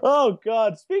 Oh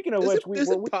God! Speaking of which, is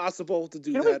it possible to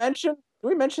do that? Did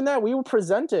we mention that we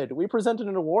presented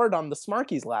an award on the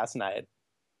Smarkies last night?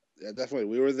 Yeah, definitely.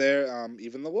 We were there.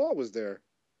 Even the law was there.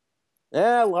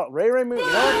 Yeah, Ray Moon.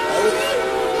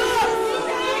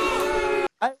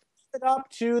 I put it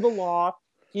up to the law.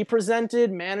 He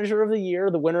presented Manager of the Year,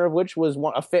 the winner of which was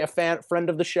a friend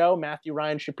of the show, Matthew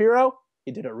Ryan Shapiro.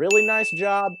 He did a really nice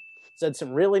job. Said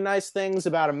some really nice things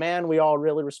about a man we all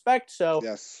really respect. So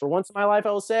yes. For once in my life,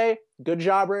 I will say, good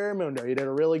job, Ray Raimundo. You did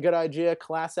a really good idea,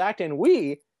 class act. And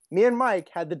me and Mike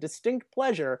had the distinct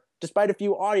pleasure, despite a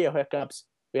few audio hiccups,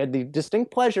 we had the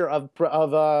distinct pleasure of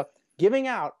giving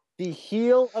out the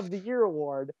Heel of the Year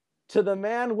award to the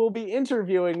man we'll be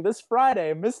interviewing this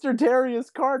Friday, Mr. Darius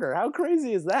Carter. How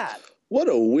crazy is that? What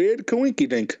a weird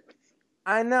coinky-dink.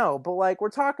 I know, but we're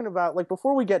talking about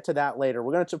before we get to that later,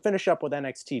 we're going to finish up with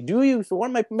NXT. So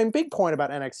one of my big point about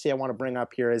NXT I want to bring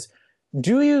up here is,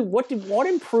 what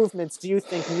improvements do you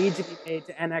think need to be made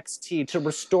to NXT to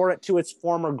restore it to its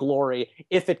former glory,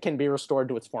 if it can be restored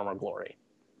to its former glory?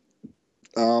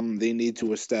 They need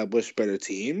to establish better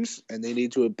teams, and they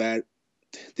need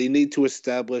to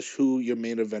establish who your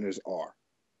main eventers are.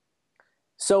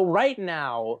 So right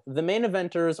now, the main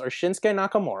eventers are Shinsuke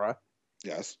Nakamura.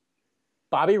 Yes.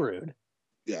 Bobby Roode.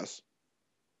 Yes.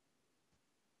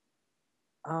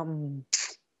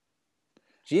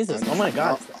 Jesus, oh my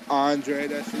God. Andre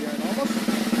the Giant.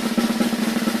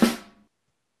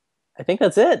 I think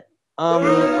that's it.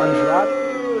 Andrade,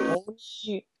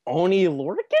 Oni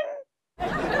Lorcan?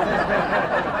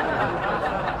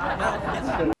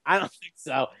 I don't think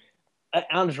so.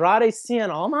 Andrade Cien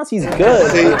Almas, he's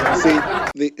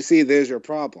good. See, there's your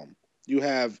problem. You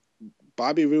have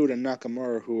Bobby Roode and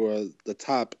Nakamura, who are the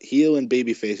top heel and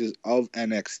baby faces of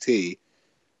NXT.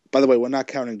 By the way, we're not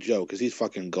counting Joe because he's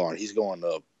fucking gone. He's going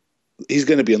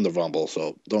to be in the Rumble,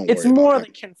 so don't worry. It's more about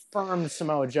than confirmed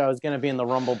Samoa Joe is going to be in the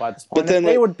Rumble by this point. But then,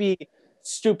 they would be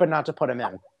stupid not to put him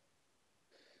in.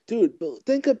 Dude, but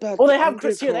think about. Well, they have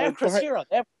Chris Hero. They have Chris Hero.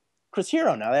 They have Chris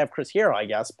Hero now. They have Chris Hero, I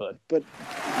guess, but he's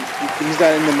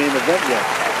not in the main event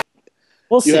yet.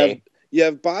 We'll see. You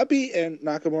have Bobby and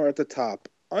Nakamura at the top.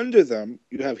 Under them,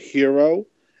 you have Hero,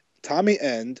 Tommy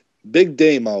End, Big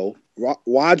Damo,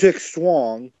 Roderick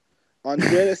Strong,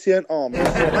 Andrade Cien Almas,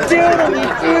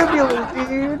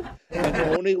 dude, and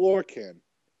Oni Lorcan.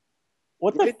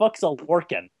 What the fuck's a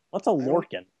Lorcan? What's a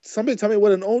Lorcan? Somebody tell me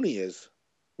what an Oni is.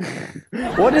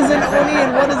 What is an Oni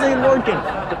and what is a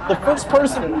Lorcan? The first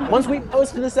person, once we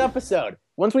post this episode,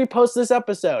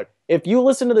 if you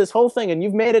listen to this whole thing and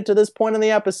you've made it to this point in the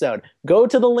episode, go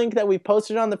to the link that we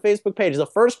posted on the Facebook page. The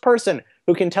first person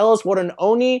who can tell us what an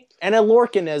Oni and a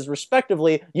Lorcan is,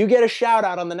 respectively, you get a shout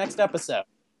out on the next episode.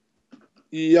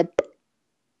 Yep.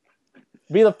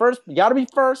 Be the first. You gotta be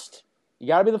first. You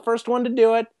gotta be the first one to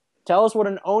do it. Tell us what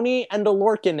an Oni and a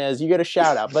Lorcan is. You get a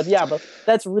shout out. But yeah,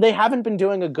 they haven't been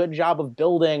doing a good job of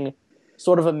building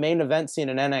sort of a main event scene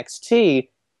in NXT,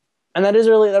 and that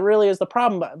really is the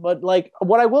problem. But like,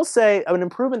 what I will say, an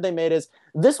improvement they made is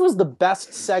this was the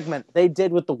best segment they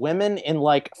did with the women in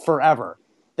like forever.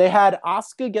 They had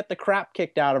Asuka get the crap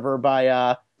kicked out of her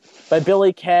by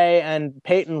Billie Kay and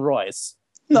Peyton Royce.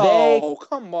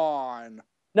 Come on.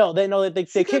 No, they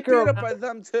kick her up by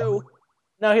them too.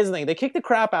 No, here's the thing. They kicked the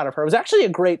crap out of her. It was actually a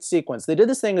great sequence. They did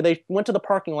this thing where they went to the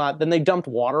parking lot, then they dumped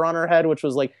water on her head,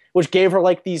 which gave her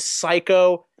like these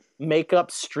psycho makeup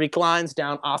streak lines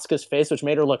down Asuka's face, which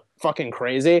made her look fucking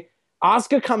crazy.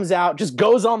 Asuka comes out, just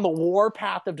goes on the war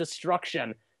path of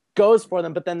destruction, goes for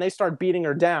them, but then they start beating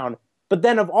her down. But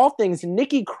then of all things,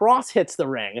 Nikki Cross hits the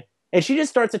ring, and she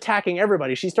just starts attacking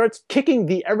everybody. She starts kicking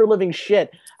the ever-living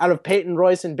shit out of Peyton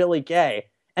Royce and Billie Kay.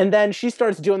 And then she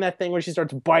starts doing that thing where she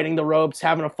starts biting the ropes,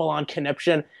 having a full-on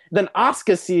conniption. Then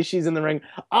Asuka sees she's in the ring.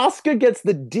 Asuka gets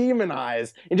the demon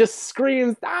eyes and just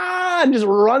screams, ah, and just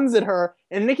runs at her.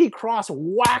 And Nikki Cross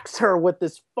whacks her with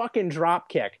this fucking drop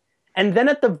kick. And then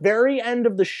at the very end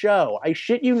of the show, I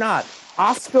shit you not,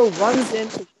 Asuka runs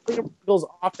into William Regal's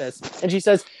office and she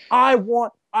says, I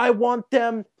want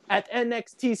them at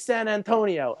NXT San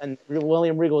Antonio. And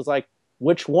William Regal was like,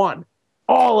 which one?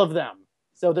 All of them.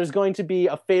 So there's going to be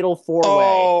a fatal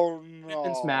four-way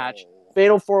women's match.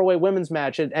 Fatal four-way women's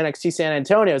match at NXT San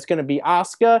Antonio. It's going to be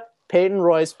Asuka, Peyton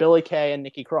Royce, Billie Kay, and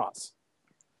Nikki Cross.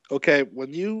 Okay,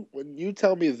 when you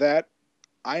tell me that,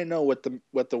 I know what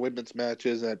the women's match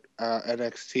is at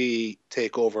NXT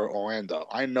Takeover Orlando.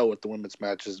 I know what the women's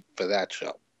match is for that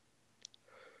show.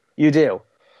 You do.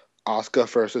 Asuka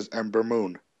versus Ember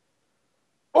Moon.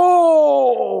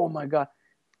 Oh my god.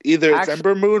 Either it's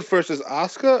Ember Moon versus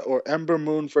Asuka or Ember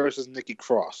Moon versus Nikki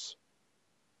Cross.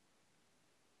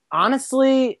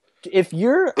 Honestly, if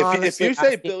you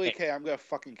say Billie Kay, I'm gonna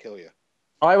fucking kill you.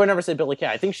 Oh, I would never say Billie Kay.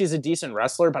 I think she's a decent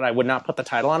wrestler, but I would not put the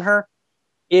title on her.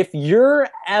 If you're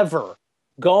ever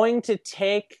going to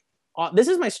take, this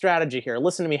is my strategy here.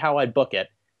 Listen to me how I book it.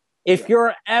 If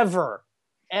you're ever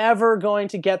going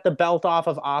to get the belt off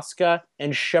of Asuka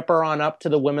and ship her on up to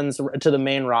the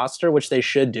main roster, which they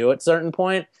should do at a certain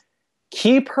point,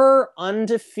 keep her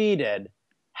undefeated.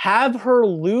 Have her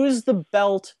lose the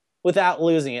belt without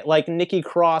losing it. Like Nikki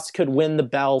Cross could win the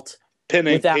belt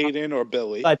pinning Peyton or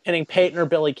Billie. By pinning Peyton or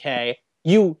Billie Kay.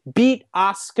 You beat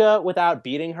Asuka without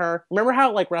beating her. Remember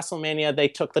how, like, WrestleMania, they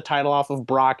took the title off of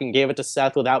Brock and gave it to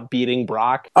Seth without beating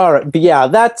Brock? All right, but yeah,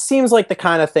 that seems like the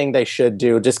kind of thing they should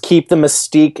do. Just keep the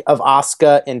mystique of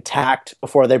Asuka intact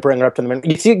before they bring her up to the main.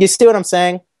 You see what I'm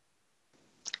saying?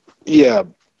 Yeah,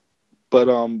 but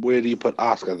where do you put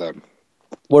Asuka then?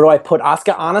 Where do I put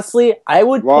Asuka? Honestly, I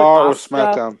would Raw put or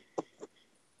SmackDown.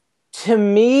 To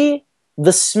me, the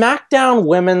SmackDown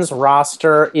women's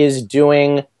roster is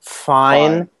doing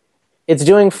fine. It's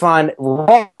doing fine.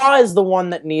 Raw is the one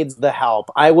that needs the help.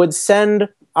 I would send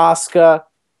Asuka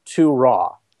to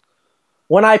Raw.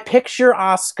 When I picture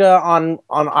Asuka on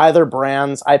either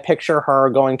brands, I picture her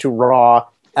going to Raw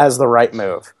as the right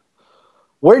move.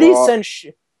 Where do you send...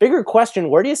 Bigger question,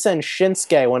 where do you send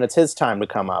Shinsuke when it's his time to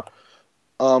come up?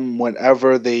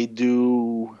 Whenever they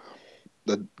do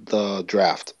the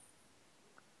draft.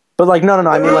 But like, no.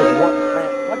 I mean, like,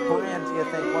 what brand do you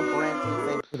think?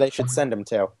 they should send him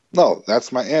to. No,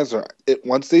 that's my answer.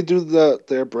 Once they do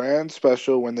their brand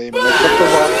special, when they mix up the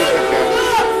rosters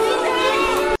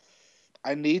again,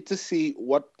 I need to see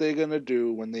what they're gonna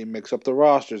do when they mix up the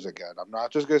rosters again. I'm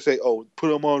not just gonna say, "Oh,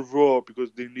 put him on Raw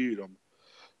because they need him,"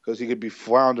 because he could be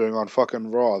floundering on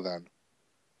fucking Raw then.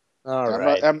 All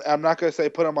right. I'm not gonna say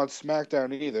put him on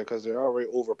SmackDown either because they're already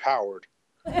overpowered.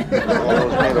 All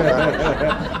those main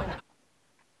eventers.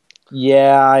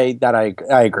 Yeah,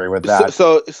 I agree with that.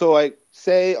 So like,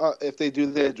 say if they do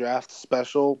their draft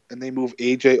special and they move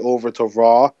AJ over to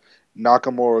Raw,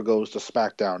 Nakamura goes to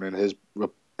SmackDown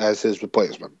as his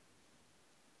replacement.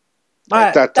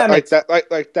 Like that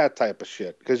type of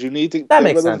shit. Because you need to get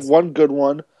rid of one good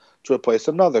one to replace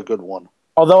another good one.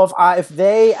 Although if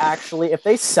they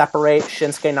separate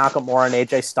Shinsuke Nakamura and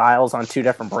AJ Styles on two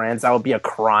different brands, that would be a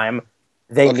crime.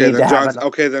 Then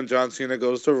John Cena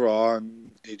goes to Raw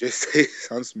and AJ stays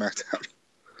on SmackDown.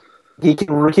 He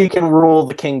can rule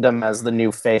the kingdom as the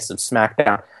new face of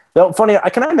SmackDown. Though funny,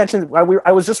 can I mention?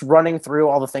 I was just running through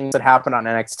all the things that happened on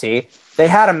NXT. They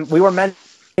had him. We were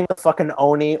mentioning the fucking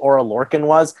Oni or Lorcan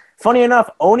was. Funny enough,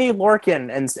 Oni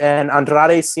Lorcan and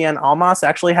Andrade Cien Almas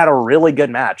actually had a really good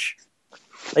match,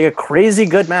 like a crazy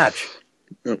good match.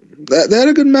 They had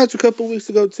a good match a couple weeks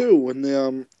ago too when they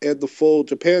had the full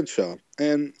Japan show.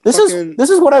 And this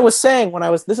is what I was saying when I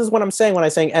was. This is what I'm saying when I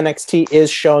saying NXT is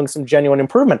showing some genuine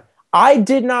improvement. I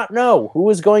did not know who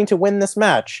was going to win this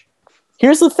match.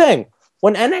 Here's the thing.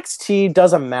 When NXT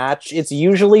does a match, it's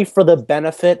usually for the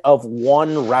benefit of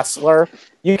one wrestler.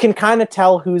 You can kind of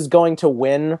tell who's going to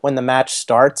win when the match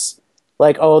starts.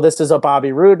 Like, oh, this is a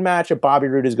Bobby Roode match. Bobby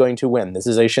Roode is going to win. This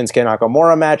is a Shinsuke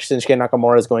Nakamura match. Shinsuke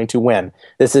Nakamura is going to win.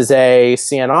 This is a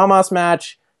Cien Almas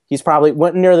match. He's probably,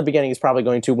 near the beginning, he's probably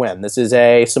going to win. This is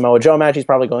a Samoa Joe match. He's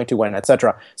probably going to win,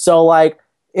 etc. So, like,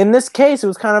 in this case, it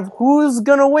was kind of who's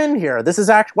gonna win here. This is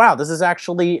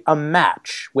actually a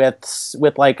match with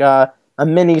like a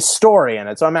mini story in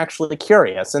it. So I'm actually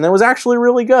curious, and it was actually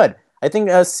really good. I think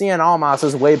Cien Almas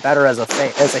is way better as a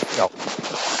heel.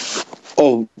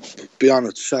 Oh, beyond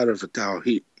a shadow of a doubt,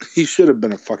 he should have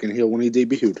been a fucking heel when he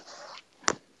debuted.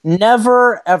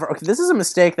 Never ever. Okay, this is a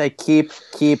mistake they keep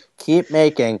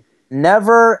making.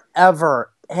 Never ever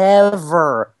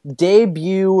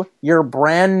debut your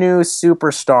brand new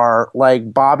superstar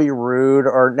like Bobby Roode,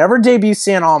 or never debut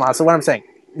Cien Almas. So what I'm saying,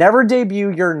 never debut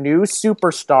your new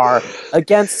superstar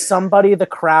against somebody the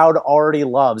crowd already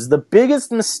loves. The biggest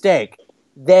mistake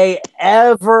they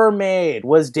ever made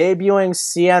was debuting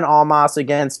Cien Almas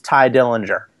against Ty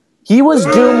Dillinger. He was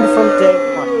doomed from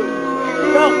day one.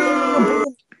 No,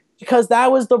 because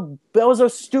that was a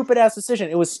stupid ass decision.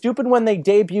 It was stupid when they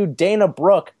debuted Dana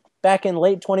Brooke back in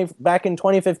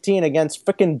 2015 against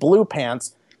frickin' Blue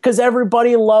Pants, because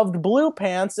everybody loved Blue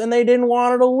Pants and they didn't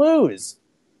want her to lose.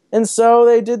 And so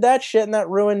they did that shit and that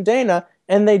ruined Dana.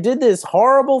 And they did this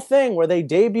horrible thing where they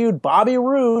debuted Bobby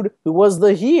Roode, who was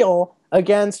the heel,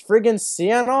 against friggin'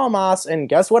 Cien Almas. And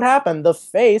guess what happened? The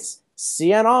face,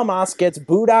 Cien Almas, gets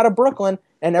booed out of Brooklyn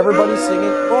and everybody's singing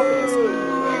Glorious.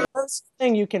 The worst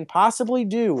thing you can possibly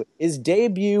do is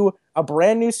debut a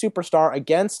brand new superstar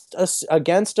against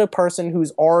a person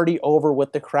who's already over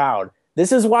with the crowd.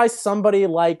 This is why somebody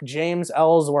like James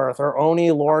Ellsworth or Oni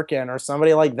Lorcan or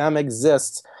somebody like them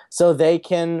exists, so they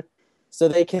can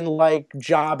like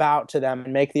job out to them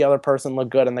and make the other person look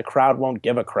good, and the crowd won't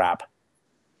give a crap.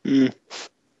 You're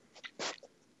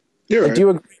right.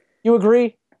 Do you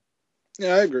agree?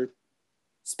 Yeah, I agree.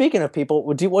 Speaking of people,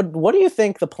 what do you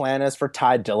think the plan is for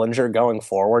Ty Dillinger going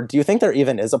forward? Do you think there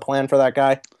even is a plan for that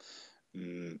guy?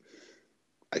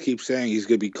 I keep saying he's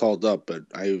going to be called up, but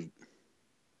I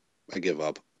give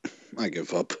up. I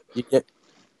give up.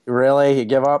 Really? You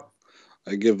give up?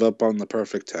 I give up on the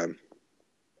perfect 10.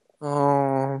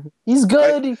 Oh, he's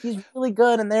good. He's really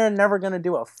good, and they're never going to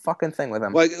do a fucking thing with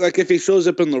him. Like if he shows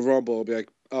up in the Rumble, I'll be like,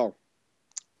 oh,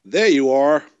 there you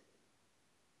are.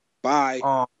 Bye.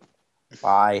 Oh,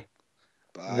 bye.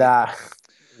 Bye.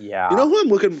 Yeah. You know who I'm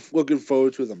looking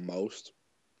forward to the most?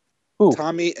 Who?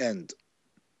 Tommy End.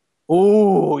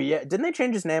 Ooh, yeah. Didn't they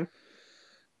change his name?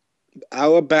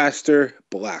 Alabaster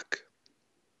Black.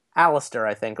 Alistair,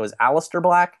 I think. It was Alistair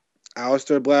Black?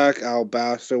 Alistair Black,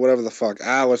 Alabaster, whatever the fuck.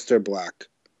 Alistair Black.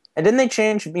 And didn't they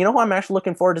change... You know who I'm actually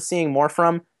looking forward to seeing more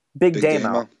from? Big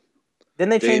Damo. Didn't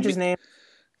they change his name?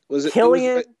 Was it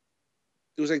Killian?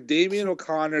 It was like Damian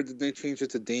O'Connor. Did they change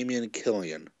it to Damian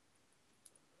Killian?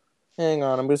 Hang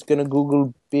on. I'm just going to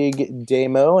Google Big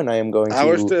Damo, and I am going to...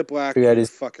 Alistair Black.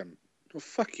 Fucking... Well,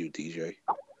 fuck you, DJ.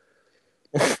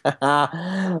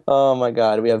 Oh my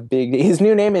god, we have Big... His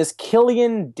new name is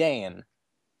Killian Dane.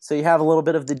 So you have a little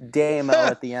bit of the Damo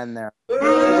at the end there.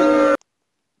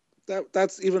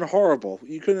 That's even horrible.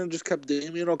 You couldn't have just kept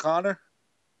Damien O'Connor?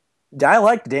 I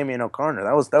liked Damien O'Connor.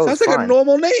 That was Sounds like fine. a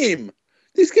normal name.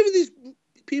 He's giving these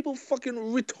people fucking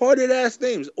retarded ass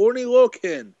names. Orny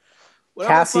Loken.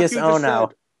 Cassius Ono.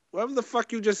 Whatever the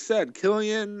fuck you just said.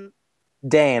 Killian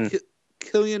Dane.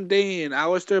 Killian Dane.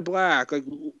 Aleister Black. Like,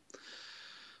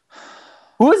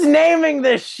 who's naming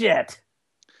this shit?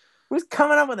 Who's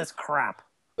coming up with this crap?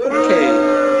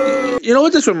 Okay. You know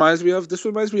what this reminds me of? This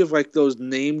reminds me of like those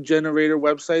name generator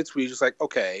websites where you're just like,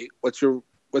 okay, what's your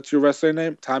wrestler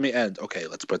name? Tommy End. Okay,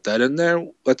 let's put that in there.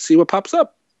 Let's see what pops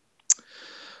up.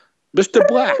 Mr.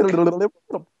 Black.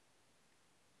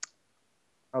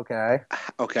 Okay.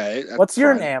 Okay. What's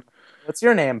your name? What's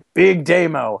your name? Big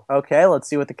Damo. Okay, let's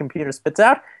see what the computer spits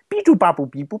out. Beep boop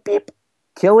boop beep boop beep.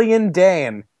 Killian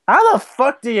Dane. How the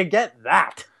fuck do you get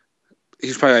that?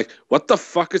 He's probably like, what the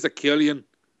fuck is a Killian?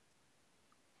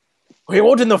 Hey,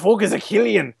 what in the fuck is a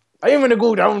Killian? I am gonna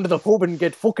go down to the pub and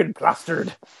get fucking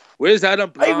plastered. Where's Adam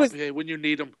Blampied when you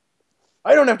need him?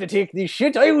 I don't have to take this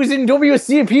shit. I was in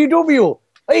WCPW.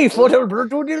 I fought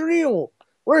Alberto Del Rio.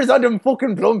 Where's Adam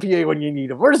fucking Plumpier when you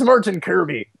need him? Where's Martin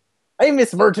Kirby? I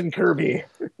miss Martin Kirby.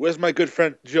 Where's my good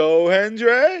friend Joe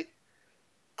Hendry?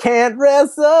 Can't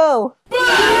wrestle.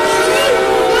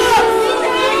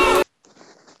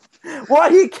 Why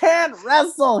he can't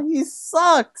wrestle? He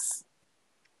sucks.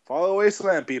 Follow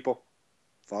Wasteland, people.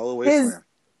 Follow Wasteland.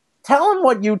 Tell him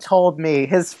what you told me.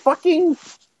 His fucking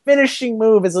finishing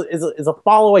move is a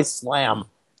follow-away slam.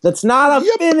 That's not a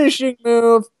finishing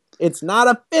move. It's not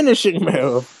a finishing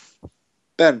move.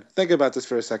 Ben, think about this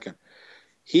for a second.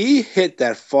 He hit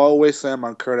that fall-away slam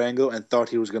on Kurt Angle and thought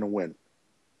he was going to win.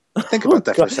 Think about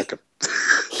that for a second.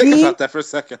 Think about that for a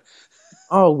second.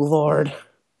 Oh, Lord.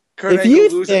 Kurt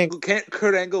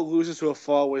Angle loses to a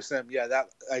fall-away slam. Yeah, that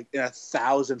like in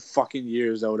 1,000 fucking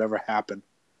years that would ever happen.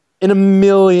 In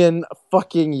 1,000,000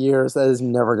 fucking years, that is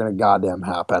never going to goddamn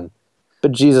happen.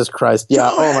 But Jesus Christ, yeah.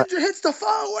 Joe Hendry hits the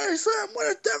fall-away slam.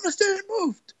 What a devastating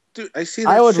move. Dude, I see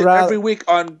that every week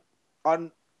on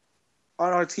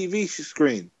our TV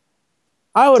screen.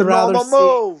 I'd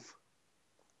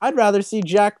rather see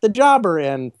Jack the Jobber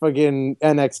in fucking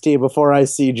NXT before I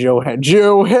see Joe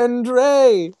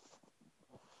Hendry.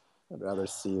 I'd rather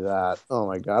see that. Oh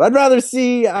my god. I'd rather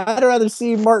see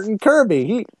Martin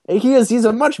Kirby. He's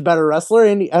a much better wrestler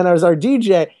and as our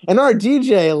DJ, and our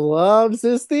DJ loves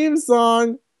his theme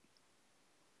song.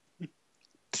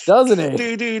 Doesn't he?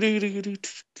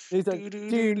 He's like it's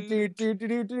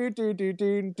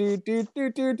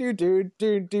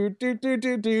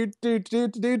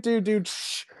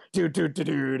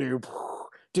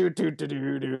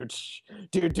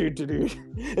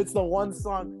the one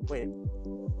song. Wait.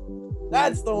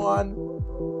 That's the one.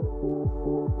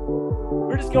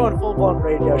 We're just going full-blown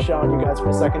radio show on you guys for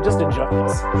a second. Just enjoy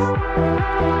this.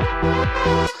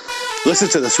 Listen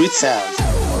to the sweet sounds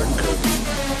of Martin Kirby.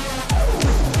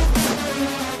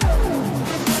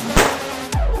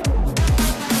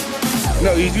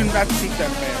 No, you do not seek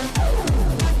that man.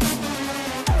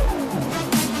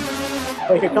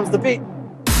 Oh, here comes the beat.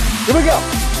 Here we go.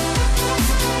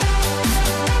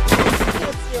 I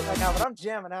can't see it right now, but I'm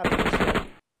jamming out of this shit.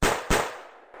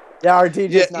 Yeah, our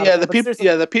DJ's not.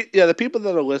 The people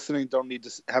that are listening don't need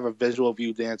to have a visual of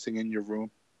you dancing in your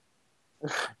room.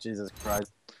 Jesus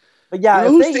Christ. But yeah,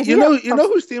 you know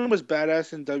whose theme was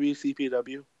badass in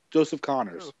WCPW? Joseph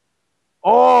Connors.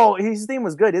 Oh, his theme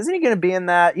was good. Isn't he going to be in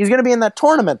that? He's going to be in that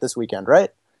tournament this weekend, right?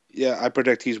 Yeah, I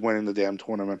predict he's winning the damn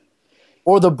tournament.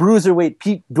 Or the Bruiserweight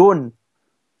Pete Dunne.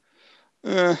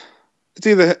 It's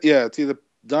either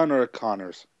Dunne or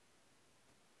Connors.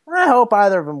 I hope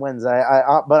either of them wins.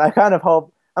 But I kind of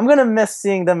hope. I'm going to miss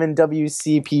seeing them in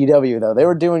WCPW, though. They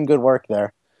were doing good work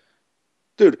there.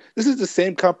 Dude, this is the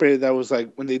same company that was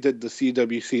like, when they did the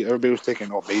CWC, everybody was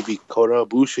thinking, oh, maybe Kota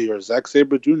Ibushi or Zack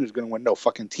Sabre Jr. is going to win. No,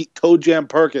 fucking Toe Jam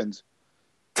Perkins.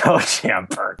 Toe Jam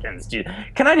Perkins, dude.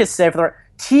 Can I just say for the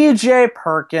TJ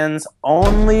Perkins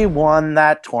only won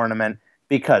that tournament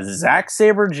because Zack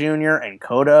Sabre Jr. and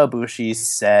Kota Ibushi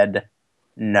said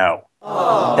no.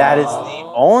 Aww. That is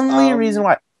the only reason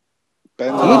why.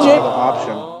 TJ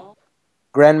option.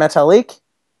 Grand Metalik?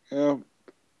 Yeah.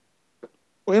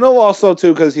 Well, you know, also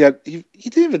too, because he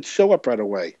didn't even show up right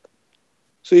away,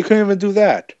 so you couldn't even do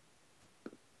that.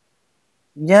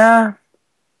 Yeah.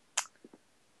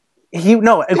 Grand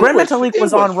Metalik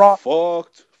was on Raw.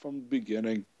 Fucked from the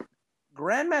beginning.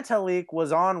 Grand Metalik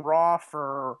was on Raw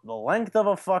for the length of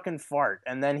a fucking fart,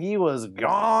 and then he was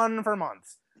gone for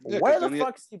months. Yeah, Where the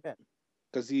fuck's he been?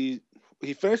 Because he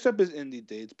he finished up his indie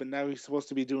dates, but now he's supposed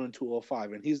to be doing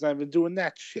 205, and he's not even doing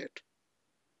that shit.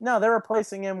 No, they're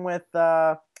replacing him with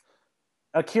Akira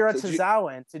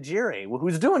Tozawa and Tajiri,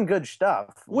 who's doing good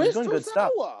stuff. Where's doing Tozawa? good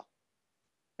stuff.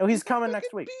 Oh, he's coming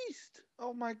next week. Beast.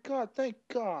 Oh my god! Thank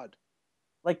God.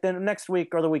 Like the next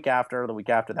week or the week after or the week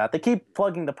after that. They keep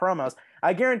plugging the promos.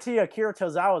 I guarantee you Akira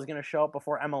Tozawa is going to show up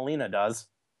before Emelina does.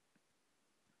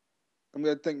 I'm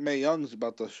going to think Mae Young's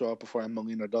about to show up before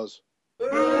Emelina does.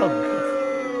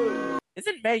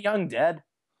 Isn't Mae Young dead?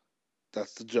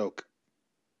 That's the joke.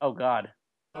 Oh, God.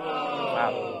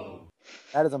 Wow.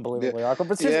 That is unbelievably awkward.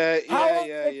 But how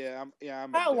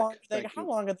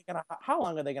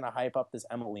long are they gonna hype up this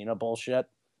Emelina bullshit?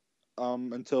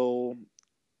 Until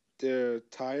they're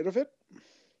tired of it.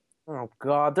 Oh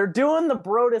God, they're doing the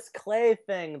Brodus Clay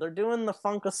thing. They're doing the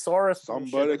Funkasaurus.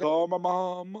 Somebody call my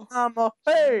mom. Mama,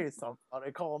 hey!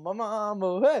 Somebody call my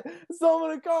mama. Hey!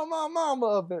 Somebody call my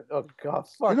mama. Oh God,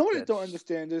 fuck. You know what bitch. I don't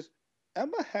understand is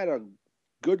Emma had a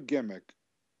good gimmick.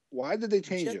 Why did they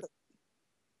change it?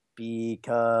 Because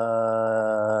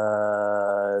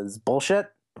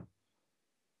bullshit.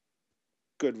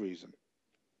 Good reason.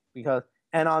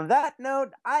 And on that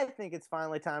note, I think it's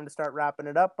finally time to start wrapping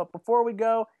it up. But before we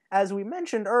go, as we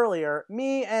mentioned earlier,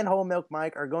 me and Whole Milk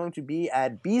Mike are going to be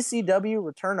at BCW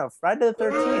Return of Friday the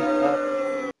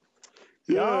 13th.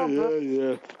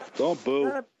 Yeah. Don't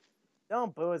boo.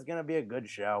 Don't boo. It's going to be a good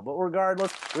show. But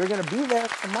regardless, we're going to be there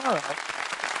tomorrow.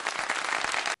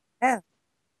 And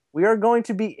we are going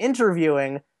to be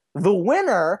interviewing the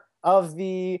winner of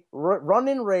the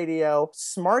Run-In Radio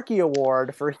Smarky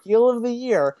Award for Heel of the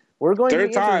Year. We're going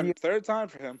Third to interview... Third time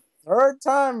for him. Third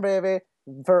time, baby.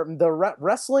 For the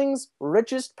wrestling's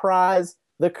richest prize,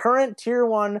 the current Tier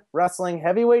 1 Wrestling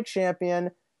Heavyweight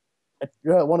Champion,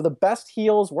 one of the best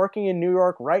heels working in New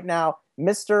York right now,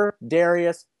 Mr.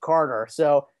 Darius Carter.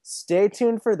 So stay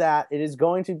tuned for that. It is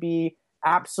going to be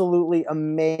absolutely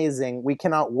amazing. We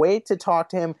cannot wait to talk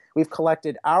to him. We've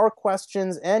collected our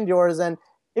questions and yours, and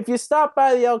if you stop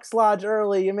by the Elks Lodge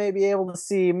early, you may be able to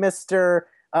see Mr.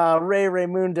 Ray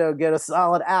Raymundo get a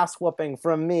solid ass whooping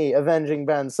from me, Avenging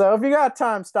Ben. So if you got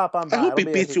time, stop on by. I hope he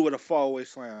beats you with a fallaway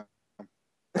slam.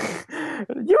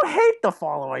 You hate the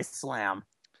fallaway slam.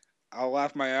 I'll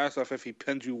laugh my ass off if he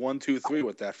pins you 1, 2, 3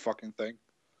 with that fucking thing.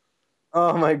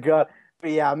 Oh my God.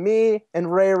 But yeah, me and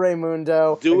Ray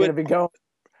Raymundo are going to be going.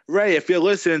 Ray, if you're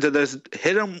listening to this,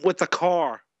 hit him with the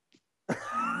car.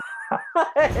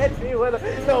 Hit me with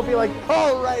it. They'll be like,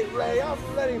 all right, Ray, I'm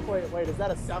ready for you. Wait, is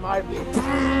that a semi?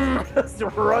 Just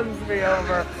runs me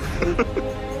over.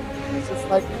 It's just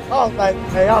like, all right,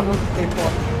 Ray, I'm ready for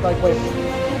it. Like,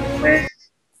 wait.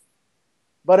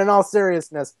 But in all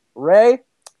seriousness, Ray,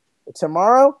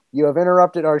 tomorrow you have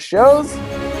interrupted our shows.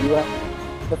 You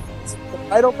have the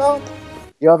title belt.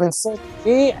 You have insulted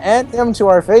me and him to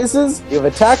our faces. You have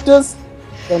attacked us.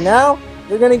 So now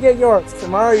you're going to get yours.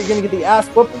 Tomorrow you're going to get the ass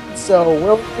whooping, so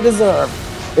what you deserve.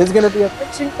 It's going to be a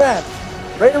pitching match.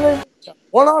 Regular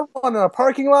one-on-one in a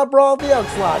parking lot brawl at the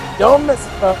Elks Lodge. Don't miss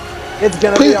it, bro. It's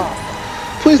going to be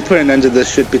awesome. Please put an end to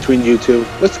this shit between you two.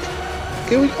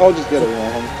 Can we all just get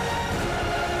along?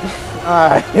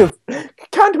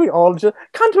 Can't we all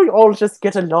just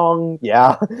get along?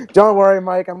 Yeah. Don't worry,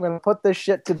 Mike. I'm going to put this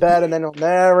shit to bed, and then you'll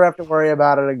never have to worry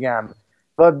about it again.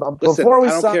 But Listen, before we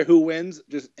I don't care who wins,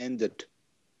 just end it.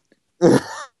 There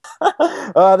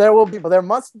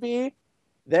must be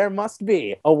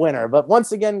a winner. But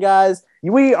once again, guys,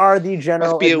 we are the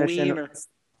general admission.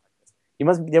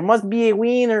 There must be a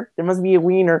wiener. There must be a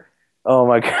wiener. Oh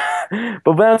my God.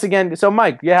 But once again, so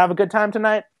Mike, you have a good time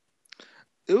tonight?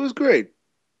 It was great.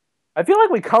 I feel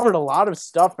like we covered a lot of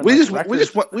stuff. We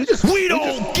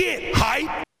don't get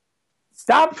hype.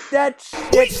 Stop that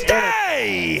shit. We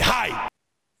stay hype.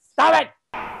 Stop it.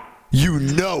 You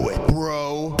know it,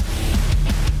 bro.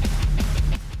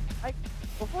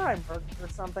 Before I murder or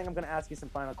something, I'm going to ask you some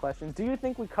final questions. Do you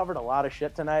think we covered a lot of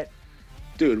shit tonight?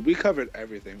 Dude, we covered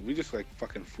everything. We just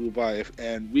fucking flew by.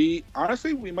 And we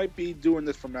might be doing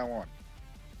this from now on.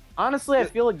 Honestly, I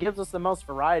feel it gives us the most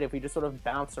variety if we just sort of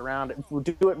bounce around. If we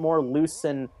do it more loose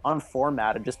and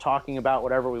unformatted, just talking about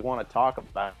whatever we want to talk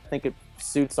about. I think it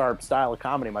suits our style of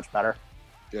comedy much better.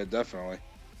 Yeah, definitely.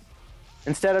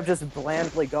 Instead of just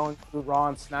blandly going through Raw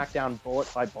and SmackDown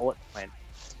bullet by bullet point.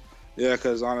 Yeah,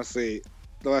 because honestly,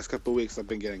 the last couple of weeks I've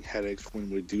been getting headaches when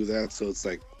we do that, so it's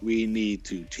like we need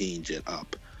to change it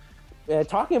up. Yeah,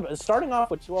 starting off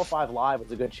with 205 Live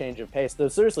was a good change of pace. Though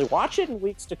seriously, watch it in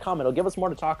weeks to come. It'll give us more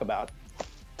to talk about.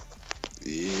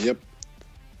 Yep.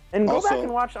 And go back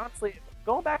and watch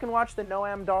the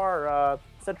Noam Dar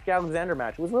Cedric Alexander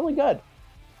match. It was really good.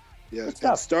 Yes, Good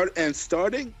stuff.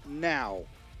 starting now,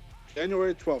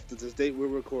 January 12th is the date we're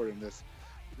recording this.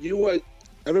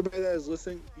 Everybody that is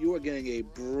listening, you are getting a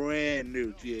brand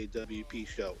new GAWP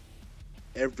show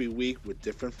every week with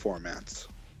different formats.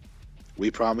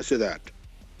 We promise you that.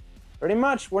 Pretty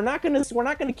much. We're not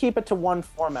gonna keep it to one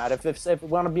format. If we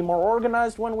want to be more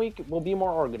organized one week, we'll be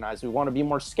more organized. If we want to be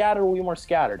more scattered, we'll be more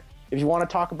scattered. If you want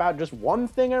to talk about just one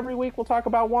thing every week, we'll talk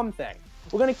about one thing.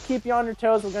 We're gonna keep you on your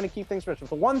toes. We're gonna keep things fresh. But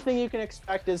the one thing you can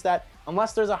expect is that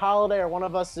unless there's a holiday or one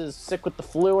of us is sick with the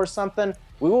flu or something,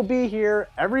 we will be here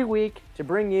every week to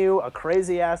bring you a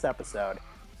crazy ass episode.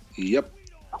 Yep.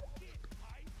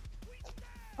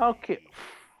 Okay.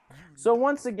 So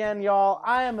once again, y'all,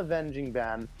 I am Avenging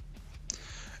Ben.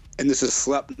 And this is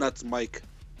Slapnuts Mike.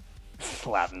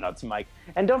 Slapnuts Mike.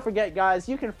 And don't forget, guys,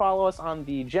 you can follow us on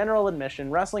the General Admission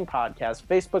Wrestling Podcast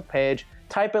Facebook page.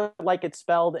 Type it like it's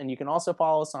spelled, and you can also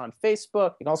follow us on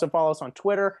Facebook. You can also follow us on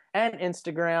Twitter and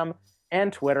Instagram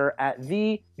and Twitter at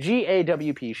the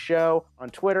GAWP Show on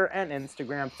Twitter and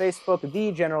Instagram, Facebook,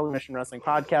 the General Admission Wrestling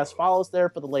Podcast. Follow us there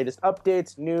for the latest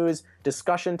updates, news,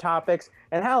 discussion topics,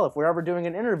 and hell, if we're ever doing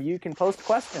an interview, you can post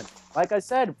questions. Like I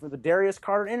said, for the Darius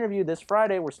Carter interview this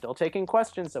Friday, we're still taking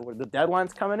questions, so the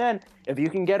deadline's coming in. If you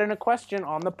can get in a question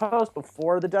on the post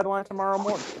before the deadline tomorrow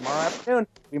afternoon,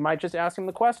 we might just ask him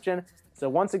the question. So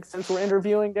since we're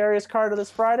interviewing Darius Carter this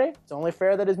Friday, it's only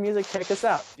fair that his music take us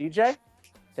out. DJ?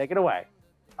 Take it away.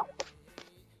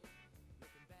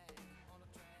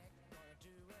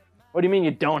 What do you mean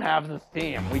you don't have the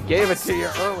theme? We gave it to you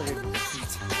earlier.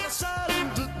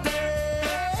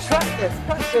 Cut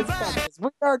this. We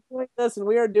are doing this, and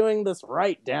we are doing this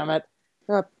right, damn it.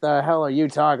 What the hell are you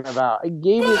talking about? I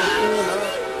gave you the theme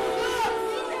earlier.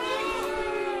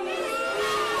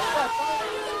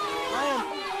 I am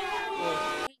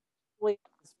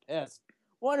pissed.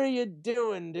 What are you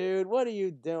doing, dude? What are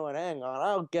you doing? Hang on,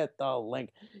 I'll get the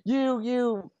link.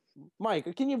 You,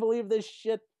 Mike, can you believe this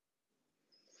shit?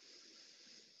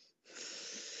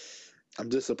 I'm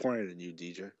disappointed in you,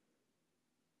 DJ.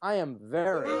 I am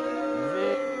very,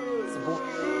 very disappointed.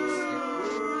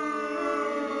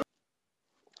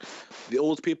 The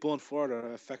old people in Florida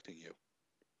are affecting you.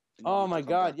 Oh my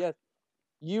God, yes.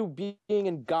 You being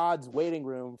in God's waiting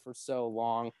room for so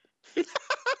long.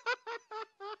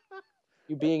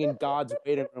 You being in God's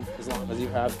waiting room for as long as you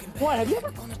have. What,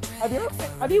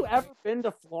 have you ever been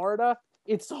to Florida?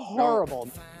 It's horrible.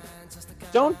 No.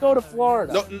 Don't go to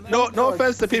Florida. No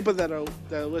offense to people that are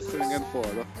listening in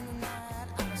Florida.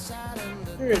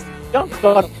 Seriously, don't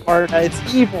go to Florida.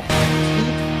 It's evil.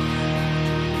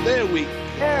 There we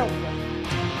go.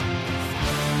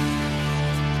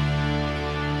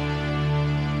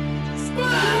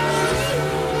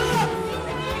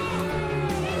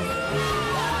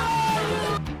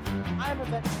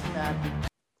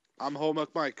 I'm Hallmark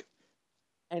Mike.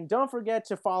 And don't forget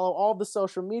to follow all the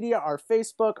social media, our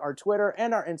Facebook, our Twitter,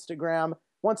 and our Instagram.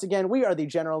 Once again, we are the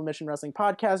General Admission Wrestling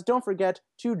Podcast. Don't forget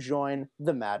to join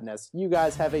the madness. You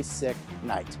guys have a sick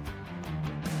night.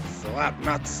 Slap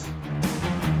nuts.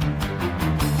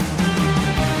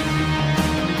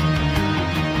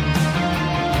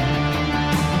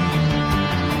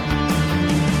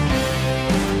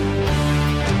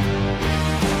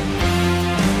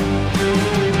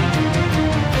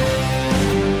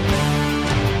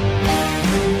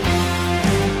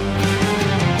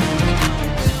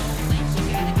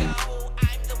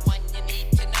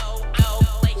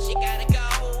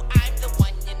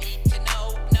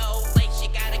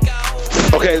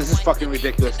 Okay, this is fucking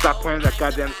ridiculous. Stop playing that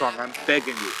goddamn song. I'm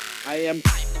begging you. I am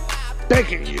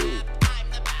begging you.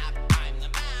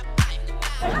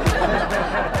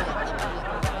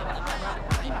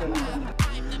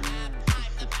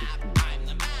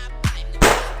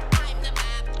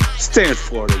 Stay in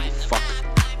Florida, you fuck.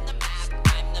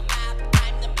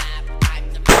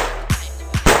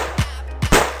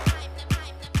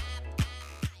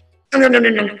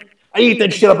 I eat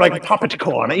that shit up like a poppet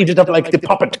corn. I eat it up like the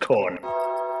poppet corn.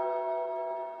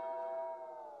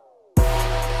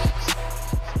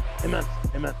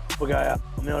 Hey man, what guy out?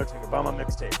 I'm the Undertaker. Buy my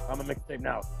mixtape. Buy my mixtape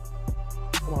now.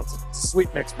 Come on, it's a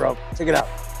sweet mix, bro. Check it out.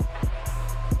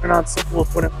 Turn on some we'll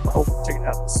put it. Oh, check it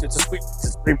out. It's a sweet mix. It's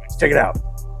a sweet mix. Check it out.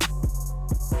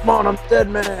 Come on, I'm Dead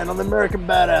Man. I'm the American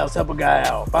Badass. Help a guy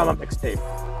out. Buy my mixtape.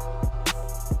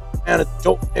 Man, it's a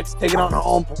dope mix. Take it on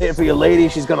home. Play it for your lady.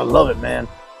 She's gonna love it, man.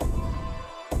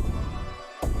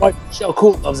 Wife Michelle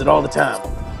Cool loves it all the time.